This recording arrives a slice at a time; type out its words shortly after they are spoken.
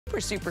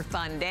super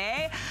fun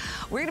day.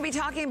 We're gonna be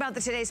talking about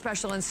the Today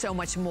Special and so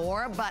much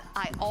more, but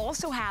I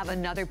also have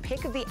another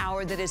pick of the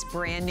hour that is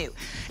brand new.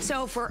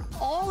 So for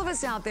all of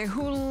us out there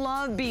who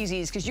love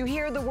Beezies, because you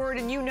hear the word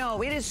and you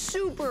know it is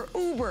super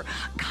uber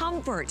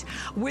comfort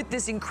with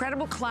this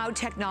incredible cloud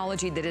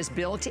technology that is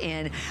built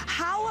in,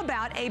 how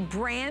about a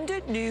brand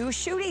new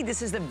shootie?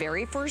 This is the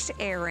very first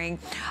airing.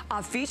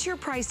 Feature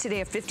price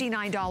today of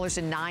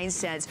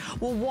 $59.09.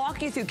 We'll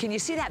walk you through. Can you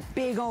see that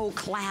big old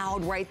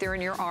cloud right there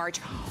in your arch?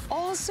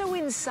 Also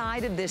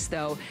inside of this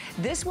though,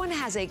 this one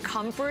has a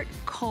comfort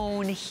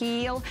cone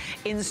heel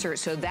insert.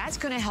 So that's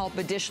gonna help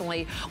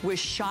additionally with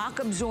shock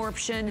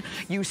absorption.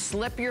 You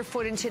slip your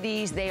foot into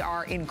these. They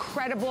are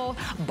incredible.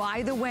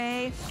 By the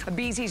way,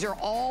 Beezies are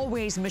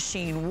always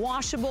machine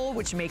washable,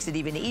 which makes it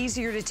even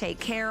easier to take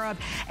care of.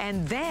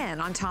 And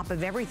then on top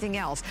of everything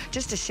else,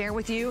 just to share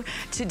with you,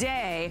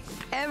 today,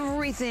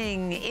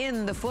 everything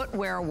in the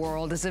footwear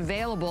world is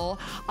available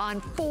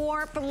on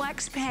 4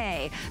 Flex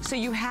Pay. So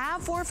you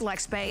have 4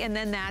 Flex Pay, and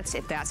then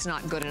if that's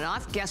not good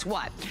enough, guess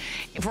what?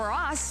 For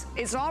us,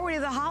 it's already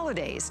the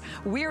holidays.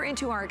 We're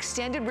into our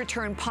extended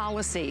return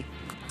policy.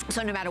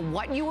 So no matter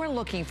what you are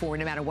looking for,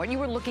 no matter what you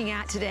are looking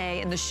at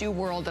today in the shoe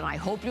world, and I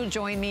hope you'll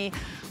join me.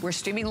 We're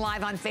streaming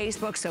live on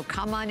Facebook, so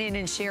come on in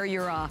and share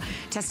your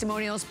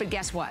testimonials. But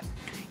guess what?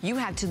 You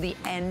have to the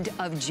end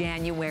of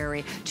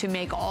January to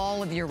make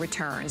all of your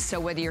returns. So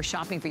whether you're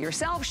shopping for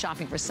yourself,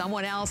 shopping for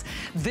someone else,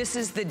 this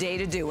is the day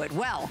to do it.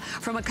 Well,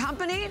 from a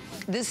company,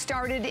 this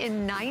started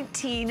in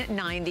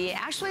 1990.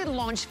 Actually, it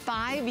launched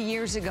 5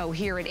 years ago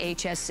here at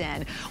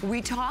HSN.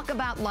 We talk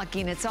about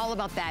Lucky, and it's all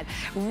about that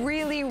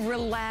really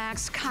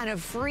relaxed, kind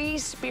of free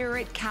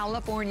spirit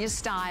California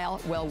style.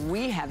 Well,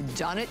 we have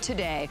done it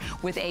today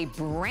with a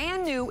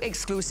brand new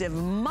exclusive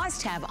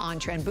must-have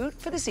on-trend boot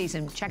for the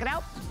season. Check it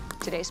out.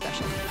 Today's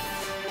special.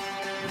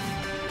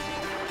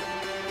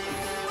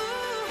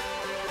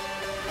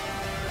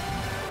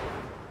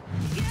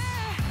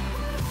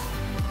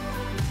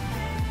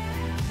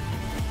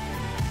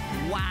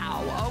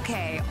 Wow,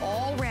 okay,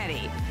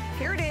 already.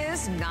 Here it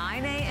is,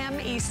 9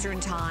 a.m. Eastern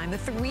time. The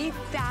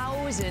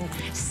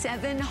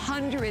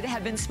 3,700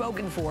 have been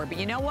spoken for, but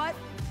you know what?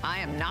 I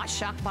am not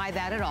shocked by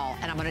that at all,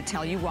 and I'm gonna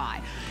tell you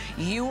why.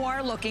 You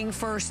are looking,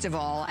 first of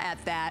all,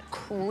 at that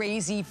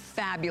crazy,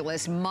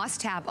 fabulous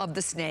must-have of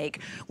the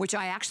snake, which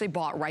I actually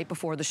bought right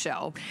before the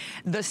show.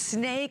 The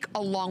snake,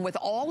 along with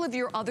all of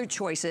your other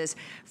choices,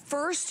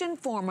 first and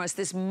foremost,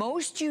 this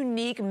most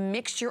unique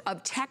mixture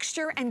of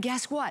texture, and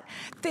guess what?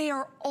 They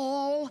are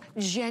all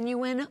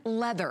genuine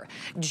leather.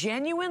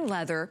 Genuine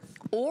leather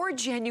or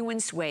genuine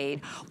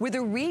suede with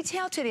a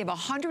retail today of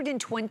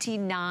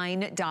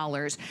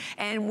 $129.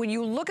 And when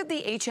you look at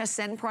the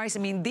HSN price, I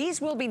mean, these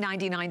will be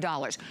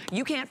 $99.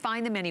 You can't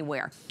find them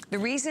anywhere. The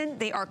reason,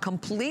 they are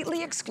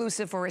completely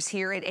exclusive for us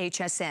here at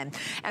HSN.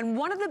 And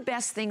one of the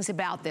best things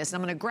about this,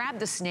 and I'm gonna grab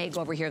the snake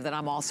over here that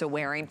I'm also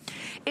wearing,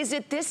 is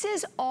that this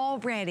is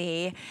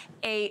already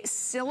a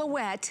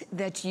silhouette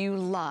that you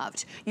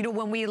loved. You know,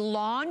 when we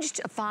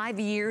launched 5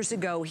 years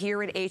ago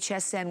here at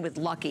HSN with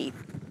Lucky,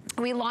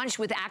 we launched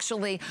with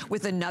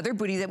another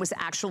bootie that was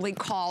actually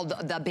called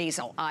the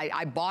Basil.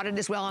 I bought it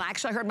as well, and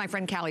actually I heard my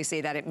friend Callie say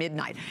that at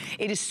midnight.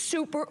 It is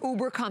super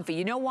uber comfy.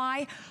 You know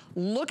why?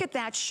 Look at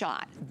that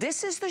shot.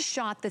 This is the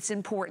shot that's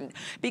important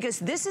because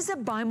this is a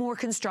buy more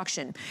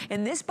construction.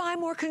 And this buy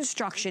more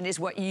construction is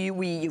what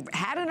we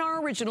had in our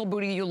original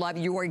bootie you love,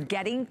 you are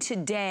getting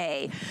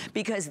today,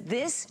 because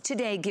this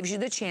today gives you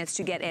the chance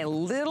to get a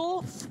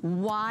little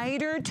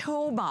wider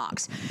toe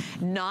box.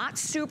 Not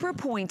super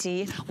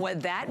pointy.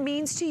 What that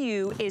means to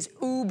you is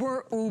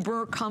uber,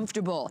 uber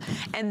comfortable.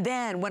 And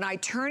then when I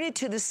turn it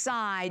to the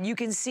side, you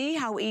can see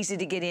how easy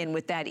to get in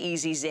with that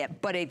easy zip,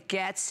 but it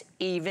gets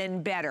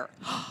even better.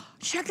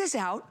 Check this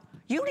out.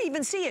 You don't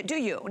even see it, do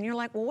you? And you're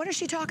like, well, what is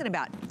she talking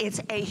about? It's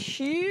a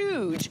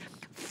huge,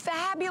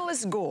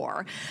 fabulous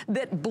gore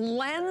that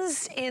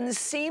blends in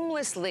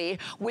seamlessly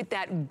with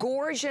that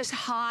gorgeous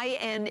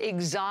high-end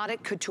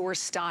exotic couture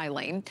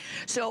styling.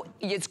 So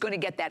it's gonna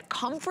get that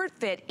comfort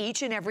fit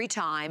each and every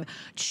time.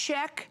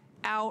 Check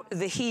out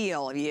the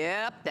heel.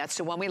 Yep, that's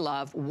the one we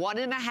love.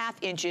 1.5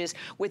 inches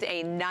with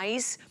a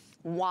nice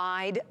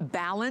wide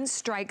balanced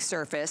strike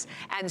surface,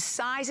 and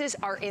sizes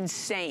are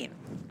insane.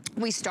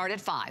 We start at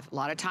 5. A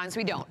lot of times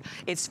we don't.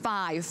 It's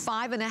 5,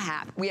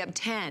 5.5. We have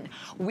 10.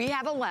 We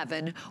have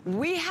 11.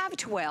 We have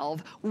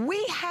 12.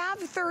 We have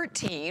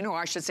 13, or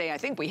I should say, I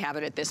think we have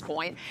it at this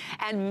point,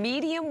 and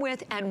medium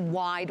width and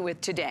wide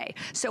width today.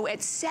 So at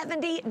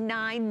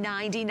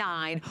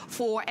 $79.99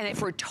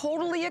 for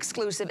totally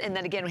exclusive, and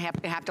then again, we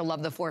have to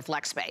love the 4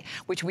 Flex Pay,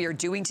 which we are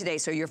doing today.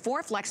 So your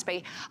 4 Flex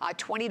Pay,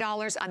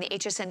 $20 on the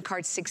HSN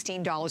card,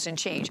 $16 and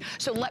change.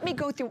 So let me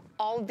go through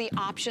all of the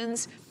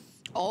options.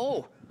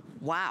 Oh,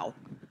 wow.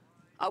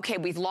 Okay,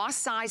 we've lost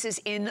sizes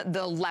in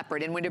the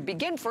leopard. And when to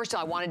begin, first of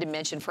all, I wanted to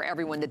mention for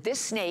everyone that this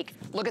snake,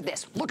 look at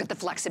this, look at the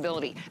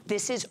flexibility.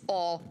 This is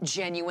all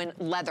genuine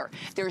leather.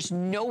 There's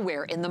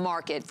nowhere in the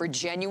market for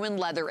genuine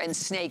leather and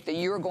snake that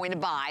you're going to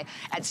buy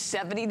at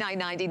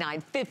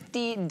 $79.99,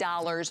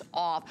 $50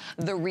 off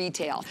the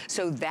retail.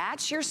 So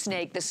that's your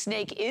snake. The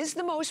snake is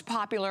the most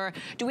popular.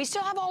 Do we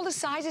still have all the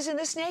sizes in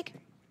the snake?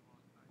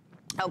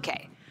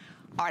 Okay.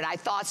 All right, I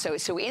thought so.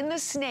 So in the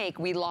snake,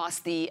 we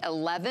lost the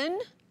 11,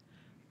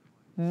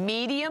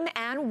 medium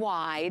and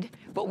wide,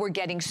 but we're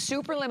getting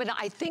super limited.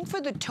 I think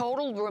for the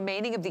total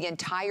remaining of the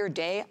entire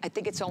day, I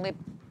think it's only,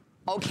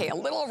 okay, a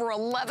little over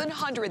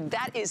 1,100.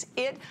 That is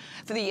it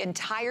for the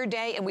entire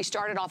day. And we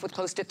started off with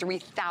close to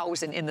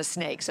 3,000 in the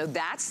snake. So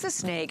that's the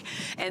snake.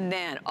 And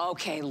then,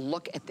 okay,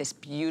 look at this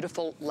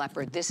beautiful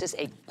leopard. This is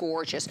a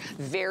gorgeous,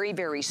 very,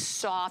 very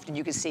soft, and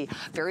you can see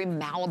very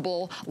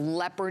malleable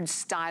leopard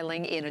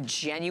styling in a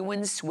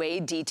genuine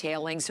suede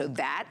detailing. So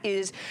that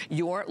is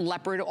your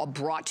leopard, all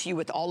brought to you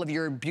with all of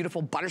your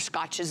beautiful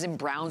butterscotches and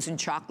browns and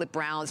chocolate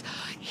browns.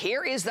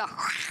 Here is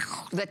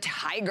the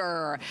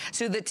tiger.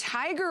 So the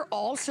tiger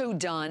also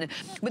done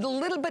with a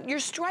little bit, your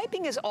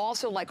striping is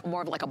also like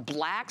more of like a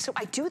black. So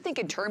I do think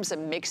in terms of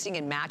mixing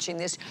and matching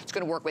this, it's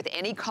gonna work with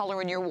any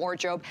color in your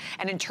wardrobe.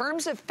 And in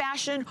terms of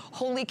fashion,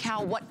 holy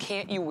cow, what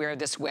can't you wear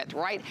this with,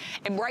 right?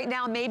 And right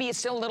now, maybe it's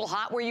still a little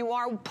hot where you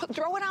are,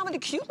 throw it on with a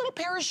cute little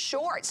pair of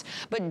shorts.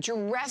 But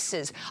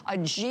dresses,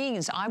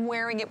 jeans, I'm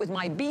wearing it with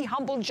my Be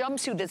Humble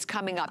jumpsuit that's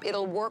coming up.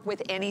 It'll work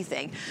with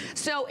anything.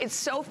 So it's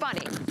so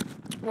funny.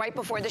 Right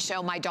before the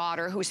show, my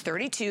daughter, who's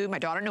 32, my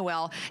daughter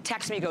Noelle,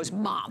 texts me, goes,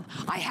 Mom,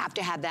 I have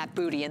to have that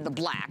booty in the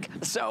black.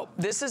 So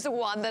this is the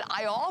one that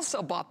I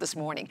also bought this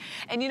morning.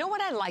 And you know what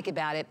I like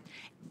about it?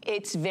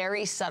 It's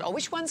very subtle.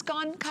 Which one's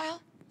gone, Kyle?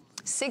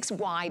 6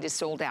 wide is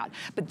sold out.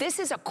 But this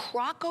is a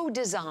croco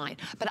design,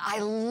 but I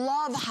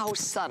love how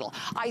subtle.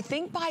 I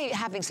think by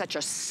having such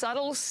a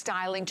subtle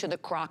styling to the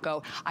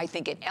croco, I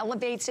think it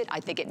elevates it. I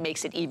think it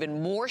makes it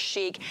even more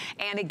chic.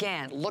 And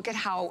again, look at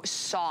how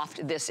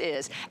soft this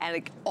is,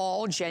 and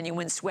all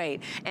genuine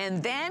suede.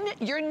 And then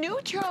your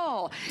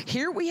neutral.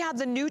 Here we have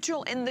the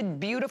neutral in the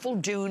beautiful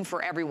dune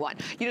for everyone.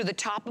 You know, the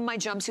top of my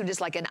jumpsuit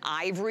is like an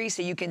ivory,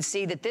 so you can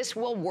see that this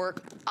will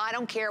work. I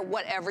don't care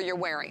whatever you're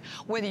wearing,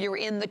 whether you're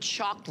in the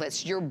chocolate,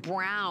 your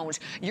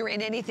browns, you're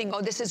in anything.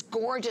 Oh, this is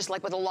gorgeous,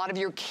 like with a lot of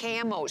your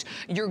camos,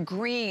 your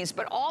greens,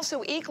 but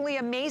also equally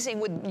amazing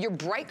with your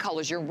bright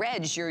colors, your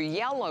reds, your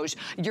yellows,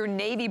 your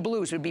navy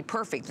blues would be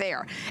perfect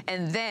there.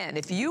 And then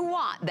if you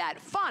want that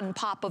fun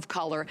pop of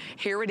color,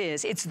 here it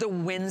is. It's the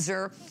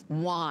Windsor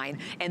wine.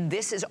 And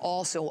this is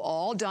also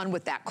all done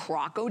with that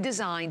croco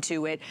design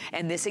to it.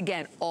 And this,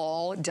 again,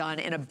 all done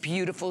in a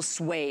beautiful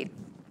suede.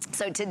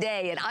 So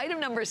today, at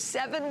item number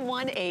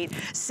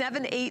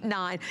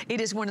 718789, it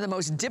is one of the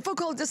most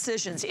difficult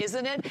decisions,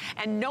 isn't it?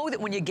 And know that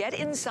when you get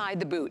inside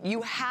the boot,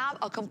 you have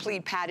a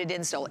complete padded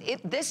insole.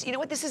 You know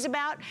what this is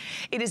about?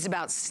 It is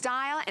about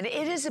style, and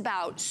it is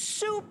about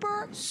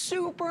super,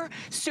 super,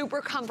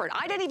 super comfort.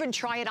 I didn't even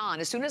try it on.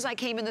 As soon as I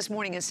came in this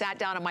morning and sat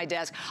down at my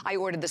desk, I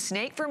ordered the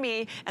snake for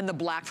me and the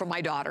black for my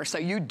daughter. So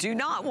you do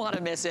not want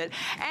to miss it.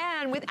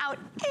 And without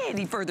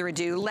any further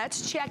ado,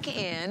 let's check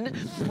in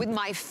with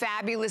my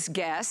fabulous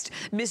guest,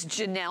 Miss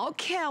Janelle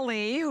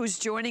Kelly, who's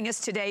joining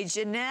us today.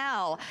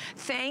 Janelle,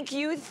 thank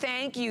you,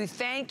 thank you,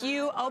 thank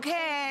you.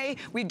 Okay,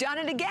 we've done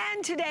it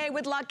again today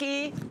with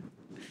Lucky.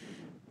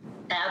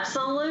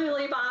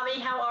 Absolutely, Bobbi.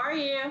 How are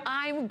you?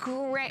 I'm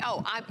great.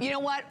 Oh, you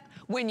know what?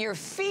 When your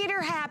feet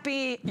are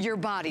happy, your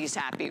body's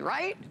happy,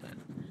 right?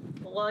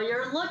 Well,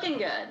 you're looking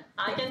good.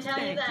 I can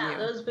tell you that.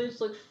 Those boots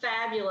look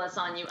fabulous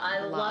on you. I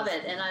love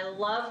it. And I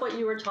love what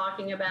you were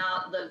talking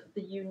about,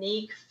 the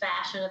unique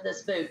fashion of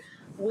this boot.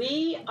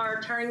 We are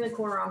turning the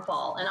corner on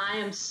fall, and I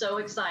am so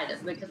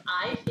excited because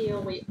I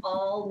feel we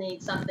all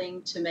need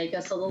something to make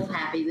us a little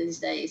happy these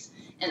days.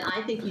 And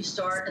I think you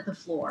start at the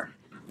floor.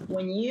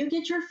 When you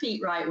get your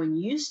feet right, when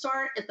you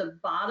start at the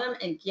bottom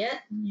and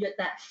get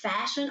that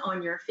fashion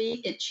on your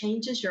feet, it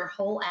changes your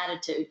whole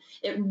attitude.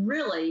 It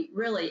really,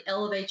 really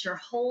elevates your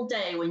whole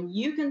day when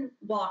you can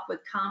walk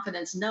with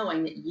confidence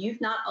knowing that you've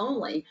not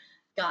only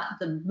got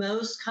the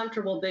most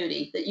comfortable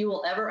booty that you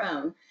will ever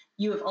own,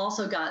 you have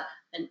also got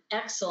an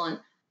excellent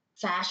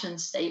fashion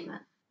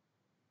statement.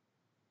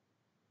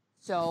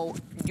 So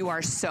you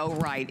are so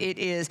right. It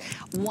is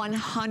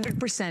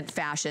 100%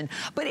 fashion,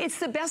 but it's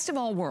the best of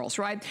all worlds,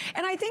 right?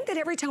 And I think that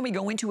every time we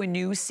go into a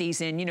new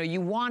season, you know, you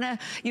wanna,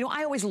 you know,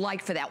 I always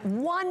like for that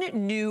one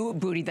new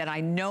booty that I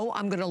know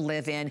I'm gonna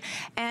live in.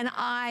 And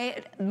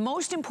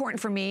most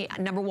important for me,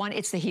 number one,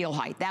 it's the heel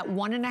height. That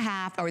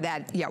 1.5, or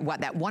that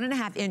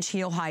 1.5 inch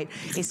heel height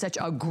is such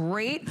a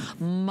great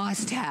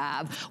must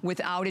have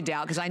without a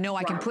doubt, because I know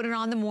I can put it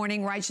on in the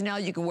morning, right,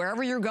 Janelle? You can,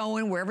 wherever you're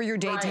going, wherever your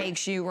day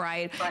takes you,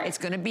 right? It's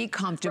gonna be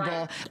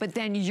comfortable, but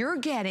then you're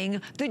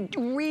getting the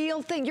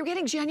real thing. You're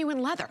getting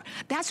genuine leather.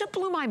 That's what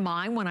blew my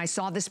mind when I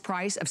saw this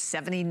price of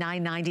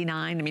 $79.99.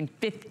 I mean,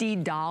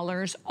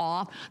 $50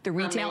 off the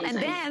retail.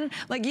 Amazing. And then,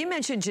 like you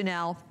mentioned,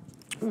 Janelle,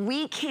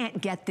 We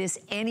can't get this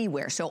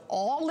anywhere, so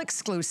all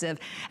exclusive.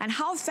 And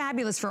how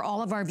fabulous for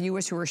all of our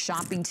viewers who are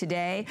shopping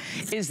today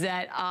is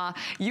that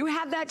you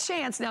have that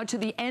chance now to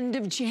the end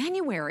of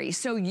January.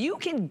 So you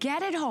can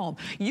get it home,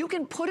 you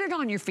can put it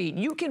on your feet,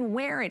 you can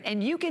wear it,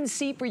 and you can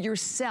see for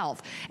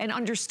yourself and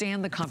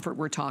understand the comfort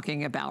we're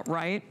talking about,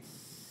 right?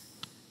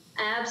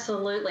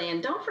 Absolutely.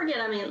 And don't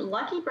forget, I mean,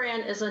 Lucky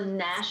Brand is a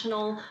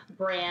national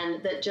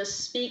brand that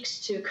just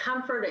speaks to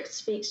comfort. It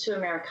speaks to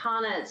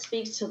Americana. It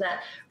speaks to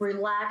that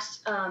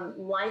relaxed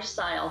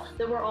lifestyle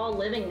that we're all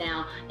living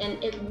now.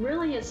 And it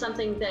really is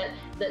something that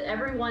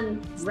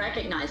everyone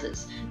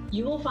recognizes.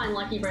 You will find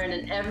Lucky Brand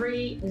in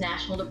every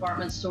national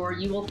department store.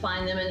 You will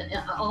find them in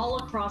all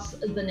across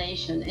the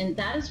nation. And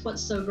that is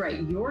what's so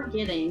great. You're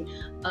getting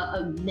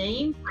a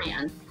name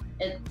brand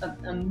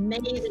of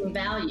amazing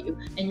value,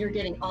 and you're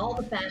getting all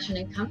the fashion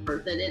and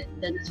comfort that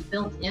is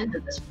built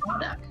into this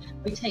product.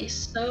 We take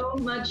so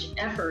much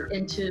effort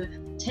into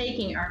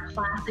taking our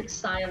classic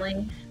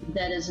styling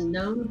that is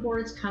known for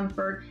its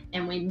comfort,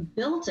 and we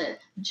built it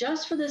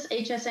just for this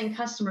HSN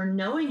customer,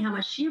 knowing how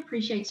much she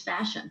appreciates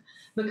fashion,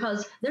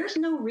 because there's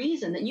no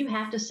reason that you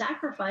have to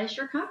sacrifice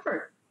your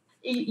comfort.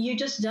 You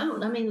just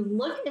don't. I mean,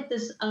 look at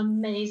this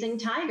amazing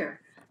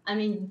tiger. I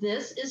mean,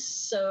 this is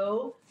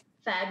so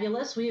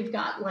fabulous. We've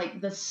got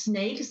like the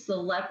snakes, the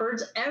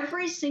leopards.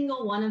 Every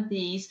single one of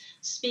these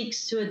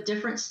speaks to a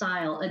different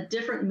style, a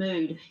different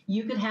mood.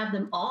 You could have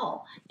them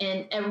all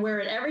and wear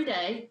it every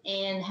day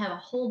and have a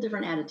whole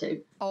different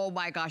attitude. Oh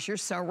my gosh, you're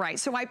so right.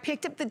 So I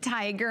picked up the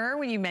tiger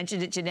when you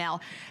mentioned it, Janelle.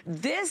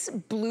 This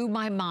blew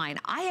my mind.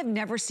 I have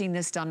never seen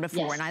this done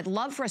before, yes. And I'd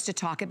love for us to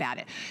talk about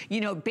it. You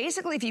know,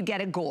 basically if you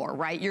get a gore,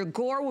 right, your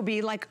gore will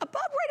be like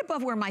right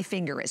above where my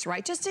finger is,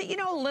 right? Just to, you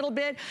know, a little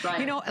bit, right.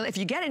 You know, if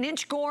you get an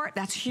inch gore,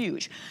 that's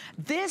huge.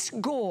 This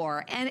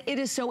gore, and it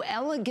is so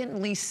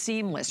elegantly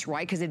seamless,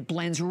 right? Because it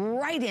blends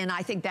right in.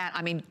 I think that,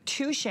 I mean,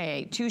 touche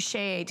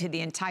to the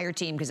entire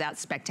team, because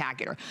that's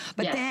spectacular.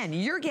 But yes. Then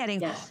you're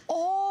getting yes.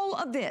 all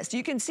of this.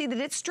 You can see that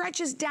it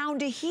stretches down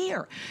to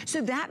here.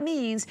 So that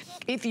means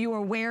if you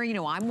are wearing, you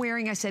know, I'm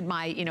wearing, I said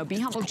my, you know, Be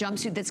Humble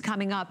jumpsuit that's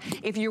coming up.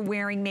 If you're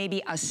wearing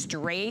maybe a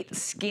straight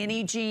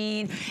skinny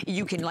jean,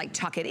 you can like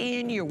tuck it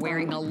in. You're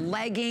wearing a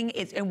legging.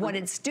 And what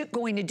it's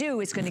going to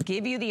do is going to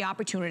give you the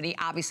opportunity,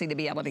 obviously, to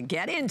be able to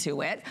get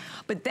into it.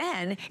 But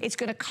then it's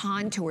going to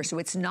contour. So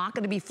it's not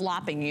going to be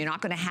flopping. You're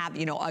not going to have,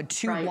 you know, a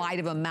too right. wide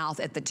of a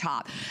mouth at the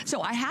top.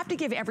 So I have to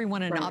give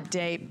everyone an right.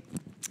 update.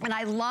 And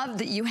I love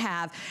that you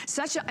have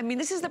such a, I mean,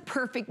 this is the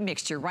perfect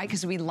mixture, right?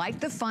 Because we like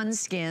the fun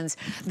skins.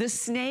 The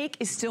snake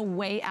is still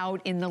way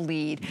out in the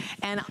lead.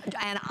 And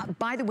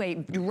by the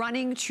way,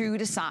 running true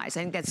to size. I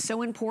think that's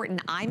so important.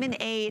 I'm an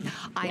 8.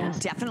 I'm yes.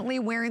 definitely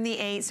wearing the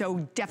 8. So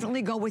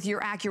definitely go with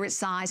your accurate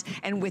size.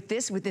 And with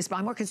this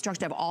Buy More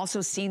Construction, I've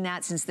also seen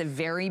that since the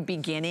very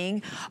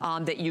beginning,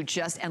 that you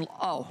just, and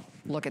oh,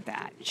 look at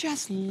that.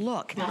 Just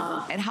look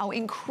at how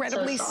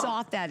incredibly so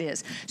soft that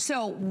is.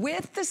 So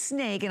with the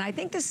snake, and I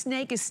think the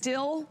snake is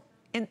still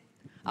in,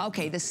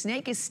 okay, the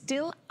snake is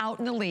still out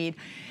in the lead.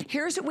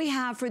 Here's what we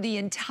have for the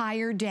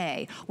entire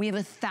day. We have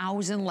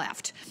 1,000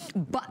 left.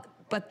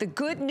 But the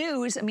good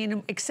news, I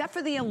mean, except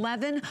for the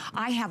 11,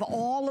 I have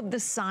all of the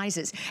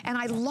sizes. And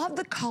I love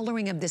the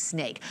coloring of the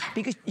snake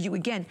because you,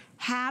 again,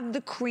 have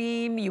the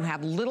cream, you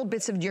have little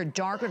bits of your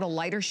darker to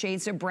lighter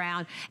shades of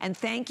brown. And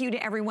thank you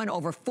to everyone.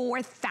 Over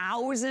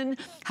 4,000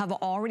 have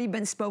already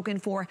been spoken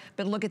for.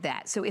 But look at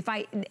that. So if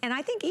and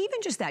I think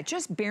even just that,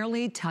 just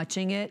barely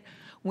touching it,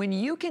 when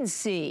you can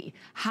see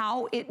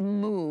how it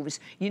moves,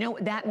 you know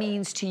what that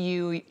means to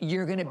you.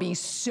 You're gonna be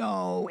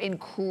so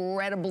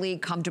incredibly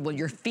comfortable.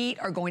 Your feet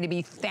are going to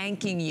be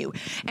thanking you.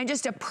 And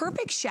just a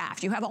perfect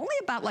shaft. You have only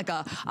about like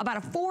about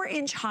a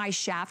 4-inch high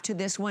shaft to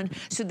this one.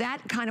 So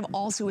that kind of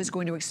also is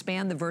going to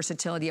expand the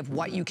versatility of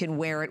what you can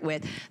wear it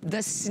with.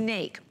 The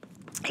snake.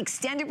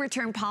 Extended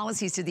return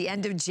policies to the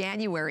end of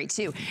January,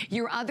 too.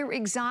 Your other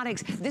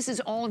exotics, this is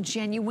all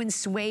genuine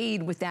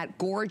suede with that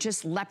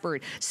gorgeous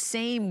leopard.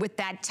 Same with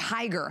that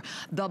tiger.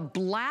 The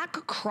black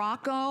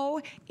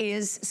croco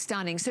is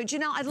stunning. So,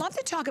 Janelle, I'd love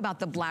to talk about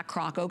the black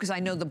croco because I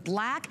know the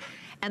black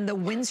and the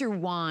Windsor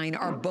wine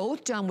are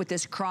both done with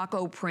this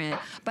croco print.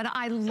 But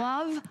I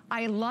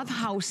love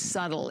how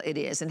subtle it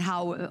is and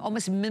how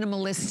almost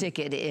minimalistic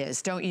it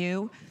is, don't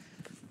you?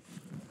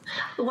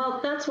 Well,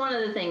 that's one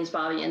of the things,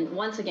 Bobbi, and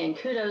once again,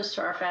 kudos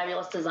to our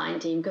fabulous design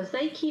team because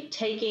they keep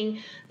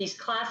taking these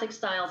classic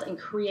styles and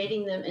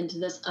creating them into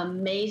this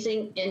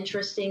amazing,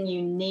 interesting,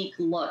 unique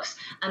looks.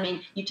 I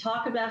mean, you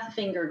talk about the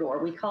finger door.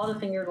 We call it a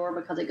finger door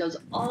because it goes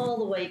all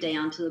the way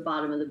down to the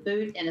bottom of the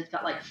boot, and it's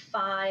got like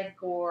 5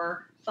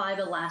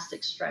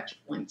 elastic stretch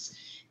points.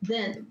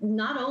 Then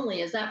not only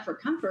is that for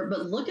comfort,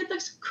 but look at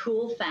this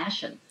cool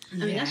fashion.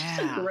 I mean, that's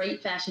just a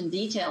great fashion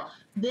detail.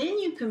 Then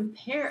you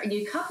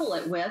couple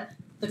it with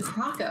the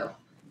croco,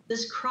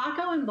 this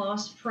croco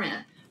embossed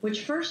print,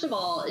 which first of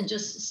all, it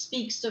just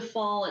speaks to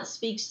fall. It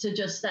speaks to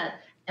just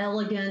that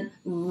elegant,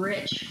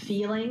 rich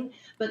feeling,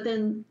 but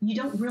then you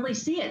don't really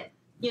see it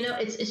You know,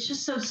 it's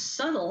just so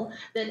subtle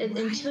that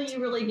until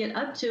you really get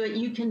up to it,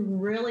 you can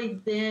really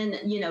then,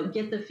 you know,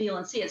 get the feel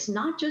and see. It's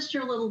not just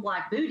your little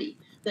black booty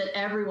that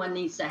everyone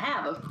needs to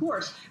have, of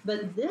course,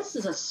 but this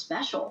is a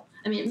special.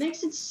 I mean, it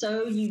makes it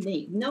so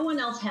unique. No one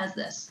else has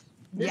this.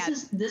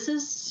 This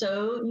is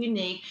so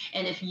unique.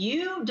 And if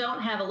you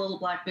don't have a little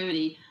black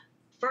booty,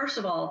 first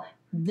of all,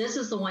 this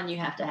is the one you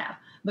have to have,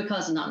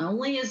 because not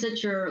only is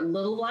it your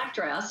little black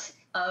dress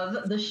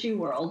of the shoe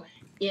world,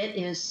 it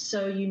is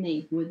so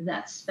unique with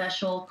that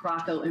special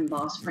Croco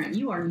embossed print.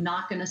 You are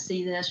not going to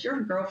see this.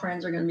 Your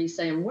girlfriends are going to be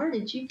saying, where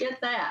did you get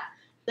that?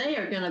 They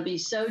are going to be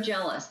so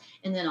jealous.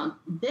 And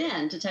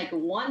then to take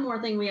one more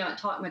thing we haven't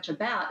talked much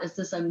about is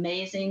this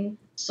amazing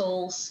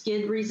sole,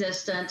 skid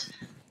resistant,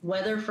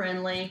 weather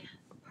friendly,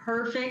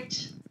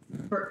 perfect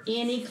for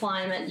any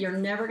climate. You're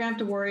never going to have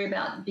to worry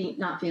about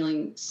not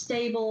feeling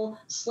stable,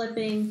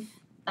 slipping.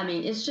 I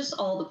mean, it's just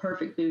all the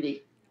perfect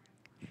booty.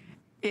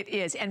 It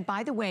is. And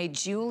by the way,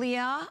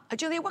 Julia,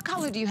 what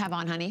color do you have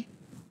on, honey?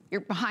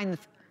 You're behind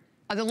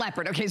the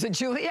leopard. Okay, so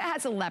Julia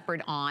has a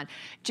leopard on.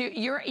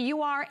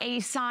 You are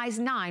a size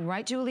 9,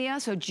 right, Julia?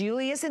 So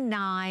Julia's a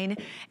 9,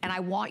 and I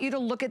want you to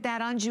look at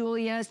that on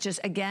Julia's, just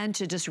again,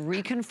 to just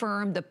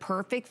reconfirm the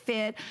perfect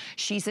fit.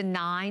 She's a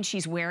 9,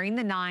 she's wearing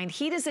the 9.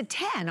 Hita's a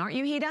 10, aren't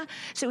you, Hita?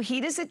 So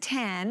Hita's a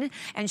 10,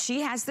 and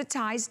she has the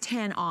size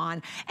 10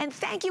 on. And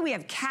thank you, we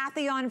have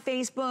Kathy on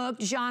Facebook,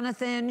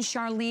 Jonathan,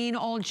 Charlene,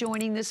 all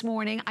joining this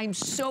morning. I'm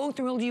so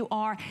thrilled you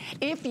are.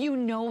 If you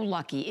know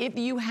Lucky, if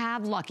you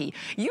have Lucky,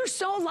 you're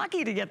so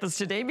lucky to get this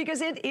today because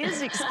it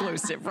is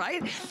exclusive,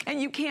 right? And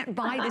you can't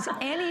buy this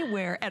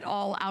anywhere at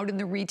all out in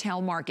the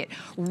retail market.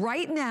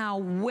 Right now,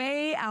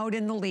 way out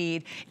in the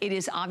lead, it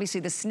is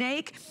obviously the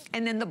snake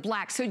and then the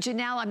black. So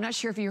Janelle, I'm not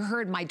sure if you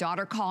heard, my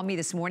daughter called me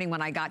this morning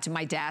when I got to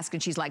my desk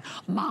and she's like,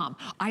 Mom,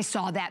 I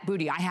saw that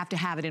booty. I have to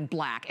have it in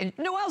black. And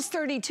Noelle's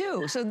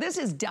 32. So this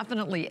is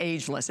definitely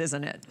ageless,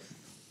 isn't it?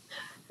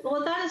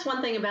 Well, that is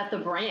one thing about the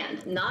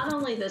brand. Not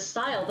only the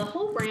style, the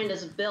whole brand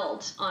is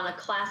built on a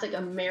classic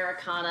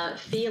Americana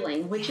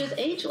feeling, which is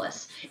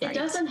ageless. It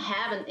doesn't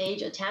have an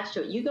age attached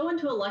to it. You go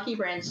into a Lucky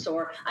Brand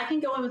store, I can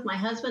go in with my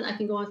husband, I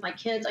can go in with my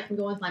kids, I can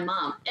go in with my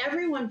mom.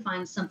 Everyone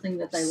finds something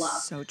that they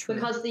love. So true.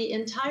 Because the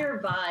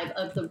entire vibe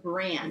of the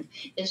brand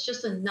is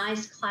just a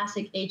nice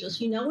classic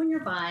ageless. You know when you're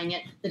buying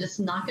it that it's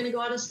not going to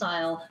go out of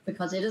style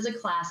because it is a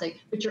classic,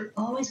 but you're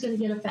always going to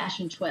get a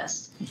fashion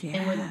twist. Yes.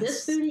 And with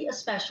this booty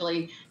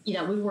especially, you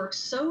know, we worked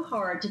so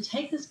hard to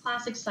take this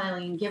classic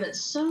styling and give it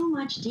so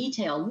much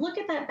detail. Look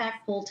at that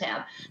back pull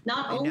tab.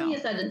 Not only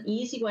is that an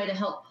easy way to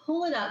help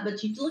pull it up,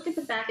 but you look at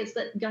the back, it's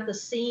got the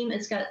seam,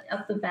 it's got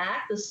up the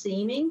back, the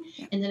seaming,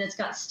 and then it's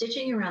got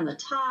stitching around the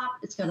top.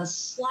 It's got a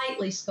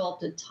slightly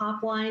sculpted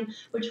top line,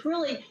 which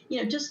really,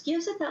 you know, just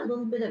gives it that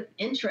little bit of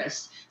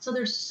interest. So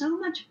there's so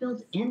much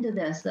built into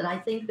this that I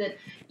think that,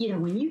 you know,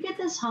 when you get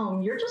this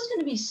home, you're just going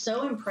to be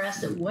so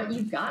impressed at what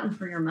you've gotten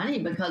for your money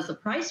because the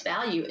price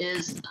value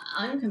is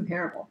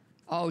uncomparable.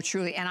 Oh,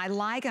 truly. And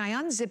I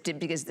unzipped it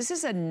because this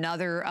is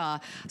another,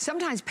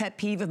 sometimes pet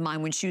peeve of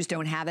mine when shoes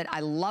don't have it.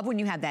 I love when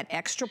you have that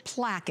extra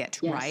placket,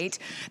 right?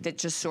 That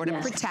just sort of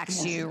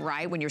protects you,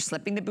 right? When you're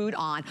slipping the boot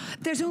on.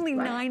 There's only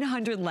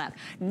 900 left.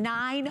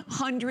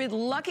 900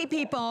 lucky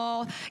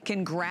people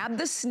can grab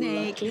the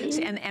snake.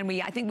 And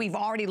I think we've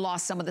already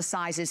lost some of the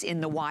sizes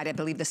in the wide. I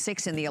believe the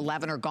 6 and the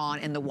 11 are gone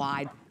in the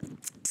wide.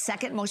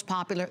 Second most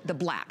popular, the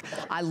black.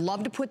 I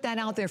love to put that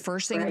out there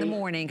first thing in the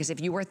morning because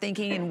if you were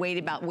thinking and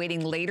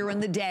waiting later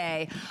in the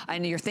day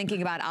and you're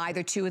thinking about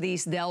either two of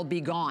these, they'll be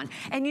gone.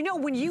 And you know,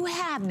 when you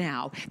have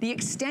now the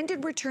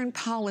extended return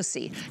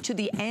policy to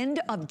the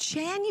end of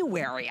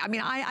January, I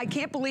mean, I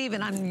can't believe,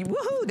 and I'm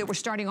woohoo that we're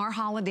starting our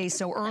holidays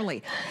so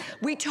early.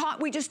 We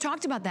just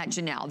talked about that,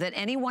 Janelle, that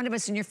any one of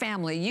us in your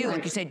family, you,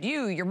 like you said,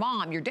 you, your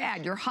mom, your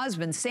dad, your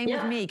husband, same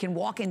with me, can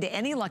walk into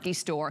any Lucky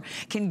store,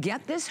 can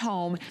get this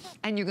home,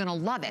 and you're gonna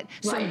love it.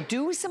 So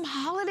do some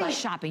holiday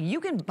shopping.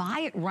 You can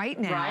buy it right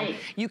now.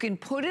 You can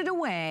put it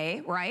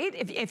away, right?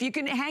 If you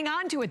can hang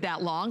on to it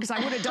that long, because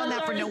I would have done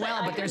that for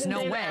Noelle, but there's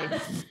no way.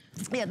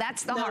 Yeah,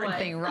 that's the hard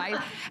thing, right?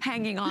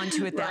 Hanging on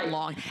to it that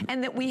long.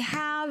 And that we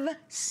have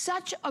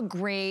such a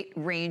great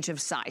range of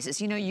sizes.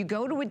 You know, you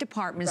go to a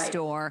department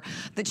store,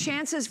 the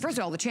chances, first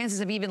of all, the chances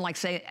of even like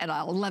say at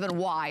 11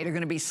 wide are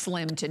gonna be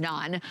slim to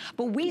none.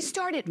 But we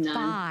start at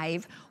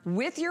 5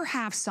 with your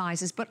half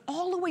sizes, but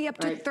all the way up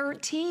to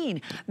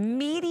 13.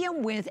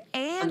 Medium width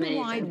and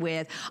wide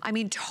width. I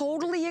mean,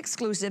 totally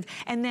exclusive.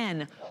 And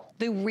then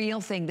the real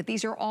thing, that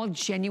these are all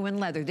genuine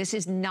leather. This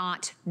is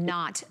not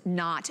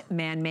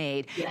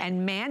man-made.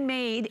 And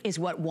man-made is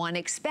what one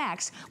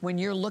expects when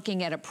you're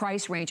looking at a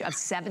price range of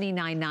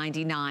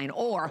 $79.99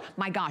 or,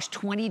 my gosh,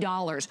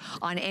 $20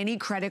 on any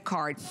credit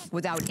card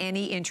without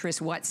any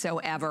interest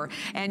whatsoever.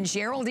 And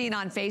Geraldine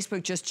on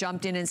Facebook just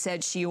jumped in and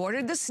said she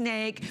ordered the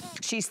snake.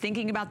 She's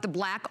thinking about the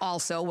black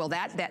also. Well,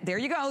 there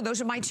you go.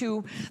 Those are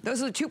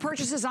the two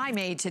purchases I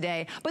made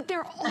today. But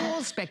they're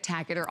all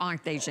spectacular,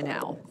 aren't they,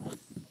 Janelle?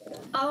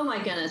 Oh my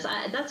goodness.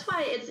 That's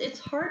why it's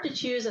hard to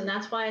choose, and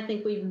that's why I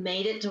think we've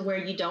made it to where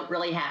you don't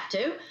really have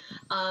to.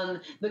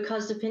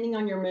 because depending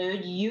on your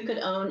mood, you could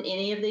own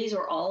any of these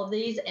or all of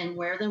these and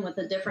wear them with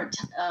a different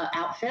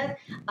outfit.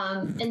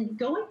 And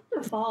going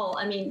into fall,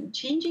 I mean,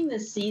 changing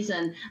this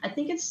season, I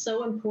think it's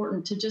so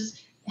important to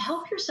just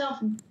help yourself,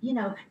 you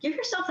know, give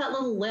yourself that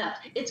little lift.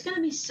 It's going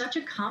to be such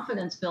a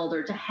confidence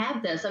builder to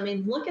have this. I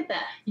mean, look at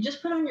that. You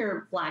just put on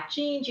your black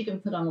jeans, you can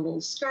put on a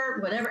little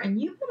skirt, whatever, and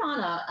you put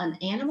on an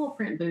animal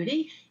print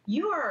bootie,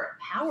 you are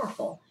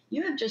powerful.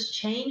 You have just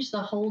changed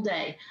the whole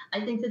day. I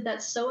think that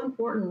that's so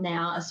important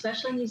now,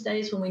 especially in these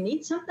days when we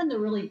need something to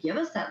really give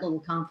us that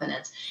little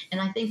confidence. And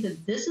I think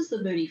that this is the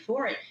bootie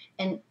for it.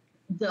 And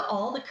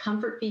all the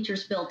comfort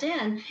features built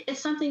in, it's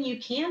something you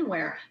can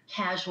wear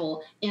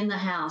casual in the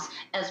house.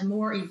 As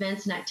more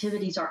events and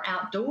activities are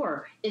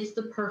outdoor, it's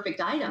the perfect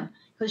item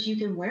because you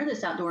can wear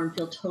this outdoor and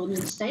feel totally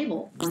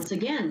stable. Once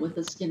again, with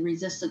the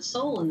skin-resistant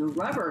sole and the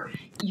rubber,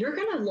 you're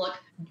going to look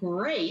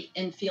great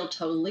and feel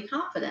totally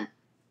confident.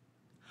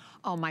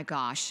 Oh my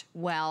gosh.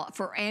 Well,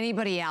 for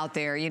anybody out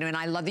there, you know, and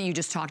I love that you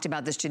just talked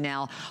about this,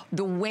 Janelle,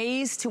 the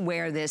ways to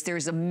wear this,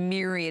 there's a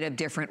myriad of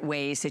different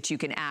ways that you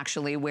can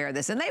actually wear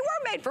this. And they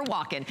were made for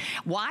walking.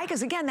 Why?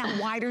 Because again,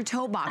 that wider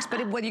toe box,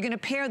 but whether you're gonna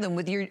pair them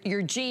with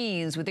your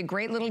jeans, with a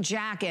great little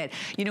jacket,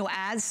 you know,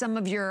 add some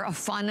of your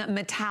fun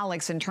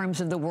metallics in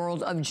terms of the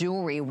world of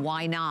jewelry,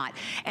 why not?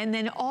 And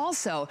then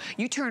also,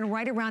 you turn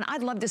right around.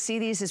 I'd love to see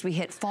these as we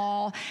hit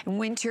fall and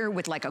winter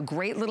with like a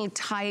great little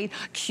tight,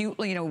 cute,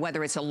 you know,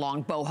 whether it's a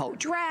long boho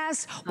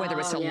dress, whether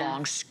it's a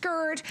long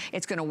skirt,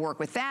 it's gonna work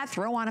with that.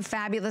 Throw on a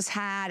fabulous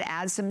hat,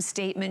 add some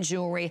statement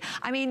jewelry.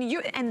 I mean,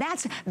 and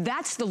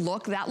that's the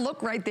look, that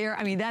look right there.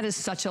 I mean, that is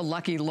such a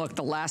lucky look,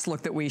 the last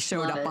look that we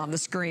showed up on the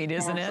screen,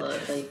 isn't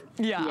it?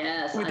 Yeah,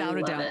 yes, without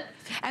a doubt.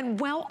 And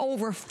well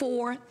over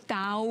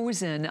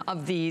 4,000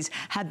 of these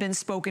have been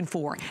spoken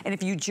for. And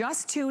if you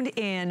just tuned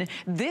in,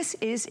 this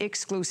is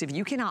exclusive.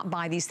 You cannot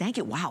buy these. Thank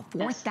you. Wow,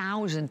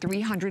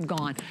 4,300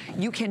 gone.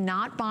 You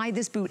cannot buy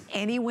this boot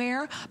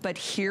anywhere but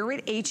here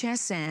at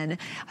HSN,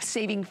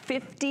 saving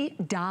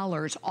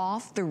 $50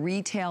 off the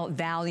retail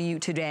value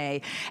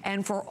today.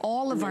 And for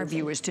all of our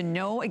viewers to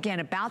know, again,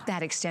 about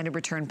that extended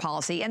return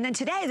policy. And then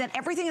today, that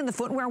everything in the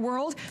footwear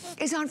world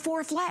is on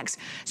 4Flex.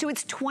 So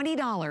it's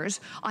 $20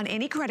 on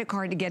any credit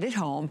card to get it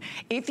home.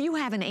 If you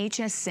have an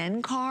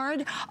HSN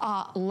card,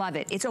 love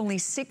it. It's only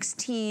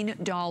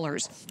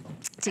 $16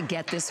 to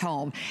get this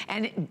home.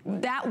 And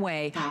that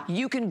way,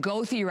 you can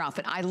go through your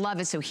outfit. I love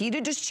it. So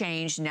Hida just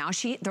changed. Now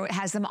she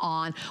has them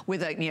on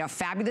with a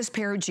fabulous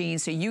pair of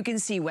jeans, so you can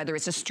see whether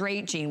it's a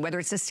straight jean, whether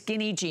it's a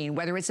skinny jean,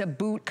 whether it's a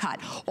boot cut,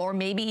 or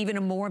maybe even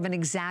a more of an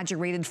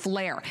exaggerated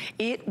flare.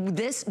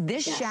 This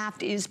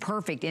shaft is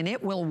perfect, and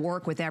it will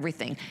work with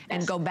everything.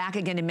 And go back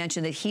again and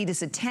mention that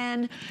Hida's a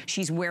 10.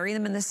 She's wearing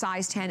them in the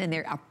size 10, and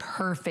they're a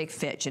perfect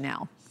fit,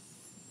 Janelle.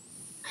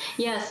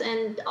 Yes,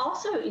 and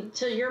also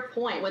to your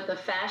point with the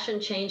fashion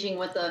changing,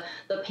 with the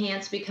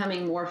pants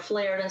becoming more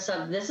flared and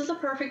stuff, this is a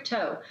perfect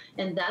toe.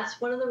 And that's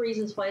one of the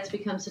reasons why it's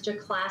become such a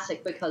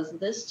classic, because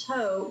this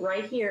toe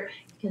right here,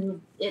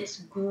 it's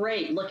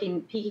great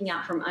looking, peeking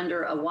out from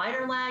under a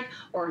wider leg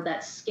or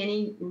that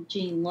skinny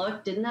jean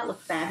look. Didn't that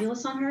look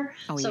fabulous on her?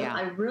 Oh, so yeah.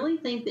 I really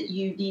think that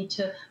you need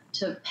to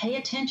pay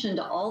attention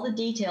to all the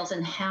details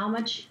and how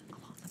much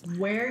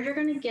where you're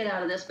going to get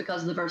out of this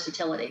because of the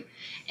versatility.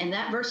 And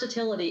that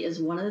versatility is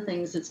one of the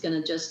things that's going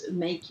to just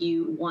make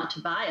you want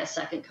to buy a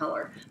second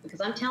color. Because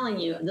I'm telling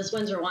you, this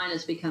Windsor wine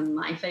has become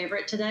my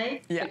favorite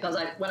today. Yeah. Because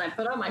when I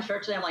put on my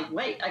shirt today, I'm like,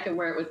 wait, I could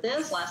wear it with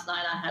this. Last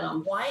night I had on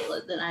white,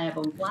 then I have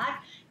on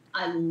black.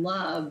 I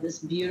love this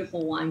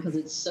beautiful wine because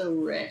it's so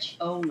rich.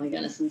 Oh my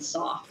goodness, and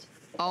soft.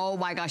 Oh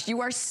my gosh, you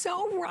are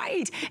so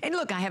right. And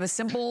look, I have a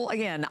simple,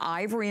 again,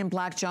 ivory and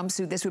black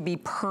jumpsuit. This would be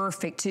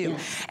perfect too.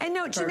 Yes, and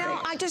no, Janelle,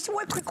 I just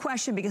one quick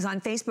question, because on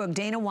Facebook,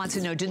 Dana wants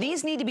to know, do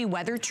these need to be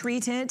weather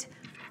treated?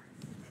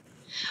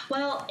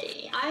 Well,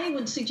 I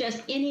would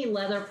suggest any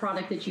leather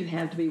product that you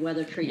have to be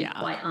weather treated,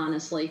 quite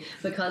honestly,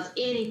 because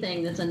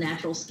anything that's a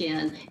natural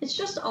skin, it's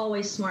just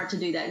always smart to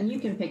do that. And you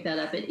can pick that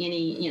up at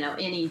any,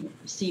 any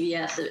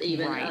CVS,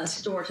 even a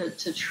store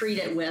to treat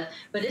it with.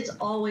 But it's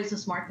always a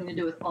smart thing to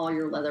do with all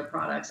your leather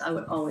products. I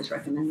would always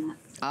recommend that.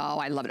 Oh,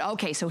 I love it.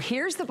 Okay, so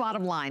here's the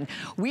bottom line.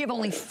 We have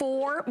only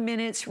 4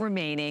 minutes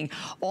remaining.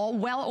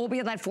 We'll be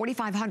at that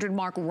 4,500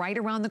 mark right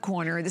around the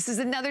corner. This is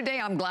another day.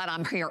 I'm glad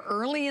I'm here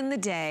early in the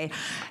day.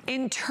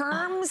 In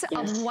terms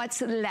of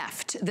what's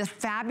left, the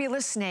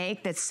fabulous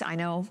snake that's, I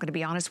know, going to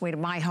be on its way to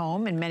my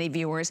home and many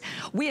viewers,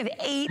 we have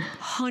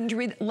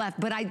 800 left.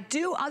 But I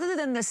do, other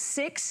than the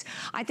 6,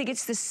 I think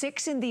it's the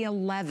 6 and the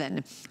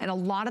 11, and a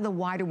lot of the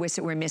wider widths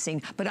that we're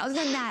missing. But other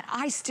than that,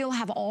 I still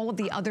have all of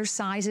the other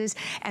sizes.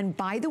 And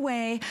by the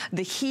way,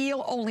 the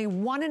heel only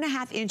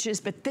 1.5 inches,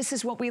 but this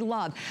is what we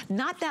love.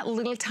 Not that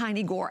little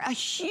tiny gore, a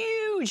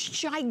huge,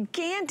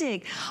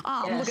 gigantic,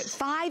 look at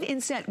 5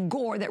 inset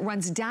gore that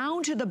runs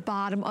down to the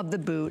bottom of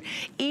love the boot.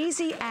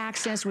 Easy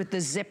access with the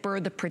zipper,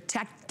 the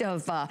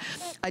protective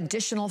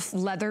additional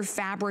leather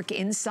fabric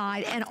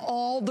inside, and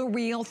all the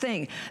real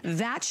thing.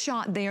 That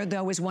shot there,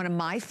 though, is one of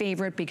my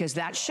favorite because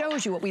that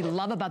shows you what we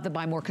love about the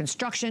Buy More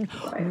construction.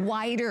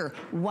 Wider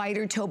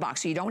toe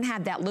box. So you don't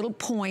have that little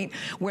point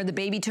where the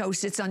baby toe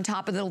sits on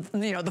top of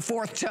the, you know, the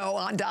fourth toe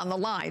on down the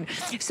line.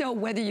 So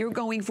whether you're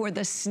going for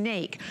the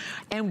snake,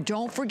 and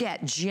don't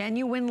forget,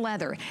 genuine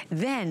leather,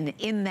 then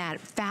in that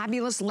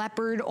fabulous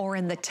leopard or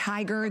in the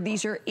tiger,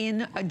 these are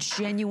in a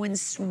genuine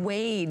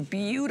suede,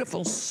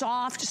 beautiful,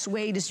 soft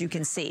suede, as you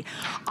can see.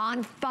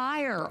 On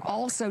fire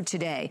also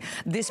today,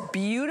 this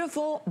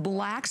beautiful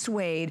black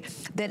suede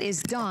that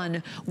is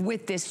done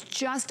with this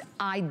just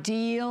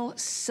ideal,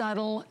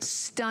 subtle,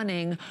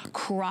 stunning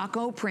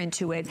croco print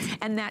to it,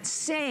 and that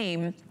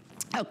same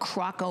a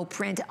croco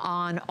print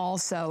on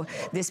also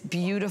this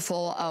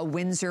beautiful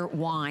Windsor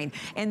wine.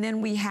 And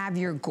then we have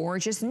your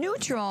gorgeous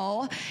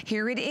neutral.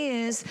 Here it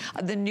is.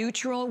 The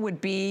neutral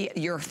would be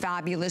your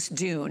fabulous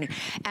dune.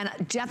 And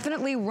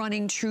definitely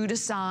running true to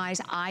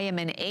size. I am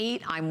an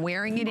 8. I'm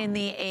wearing it in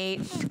the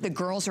 8. The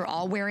girls are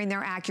all wearing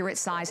their accurate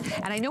size.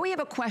 And I know we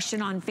have a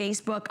question on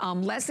Facebook.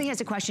 Leslie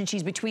has a question.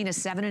 She's between a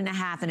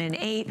 7.5 and an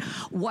 8.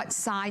 What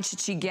size should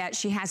she get?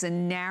 She has a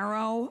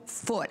narrow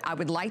foot. I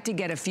would like to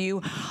get a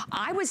few.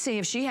 I would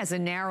say if she has a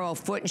narrow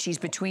foot and she's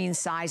between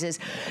sizes,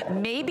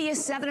 maybe a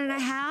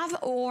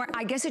 7.5, or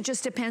I guess it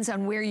just depends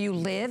on where you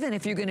live and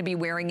if you're going to be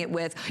wearing it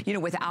with, you know,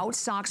 without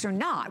socks or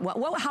not.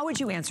 How would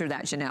you answer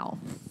that, Janelle?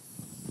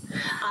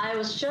 I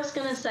was just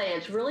going to say,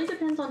 it really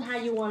depends on how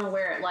you want to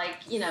wear it. Like,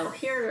 you know,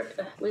 here,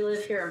 we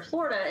live here in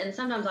Florida, and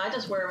sometimes I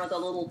just wear them with a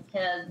little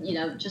head, you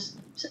know, just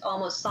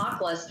almost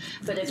sockless.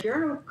 But if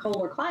you're in a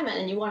colder climate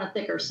and you want a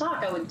thicker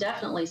sock, I would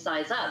definitely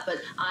size up. But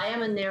I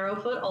am a narrow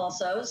foot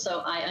also,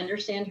 so I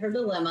understand her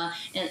dilemma,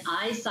 and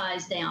I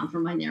size down for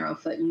my narrow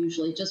foot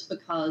usually just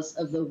because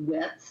of the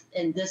width.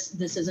 And this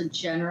is a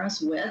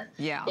generous width.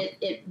 Yeah.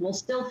 It will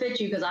still fit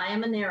you because I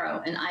am a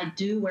narrow, and I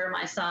do wear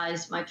my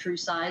size, my true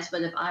size.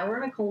 But if I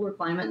were in a colder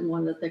climate and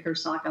wanted a thicker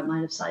sock, I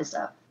might have sized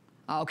up.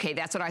 Okay,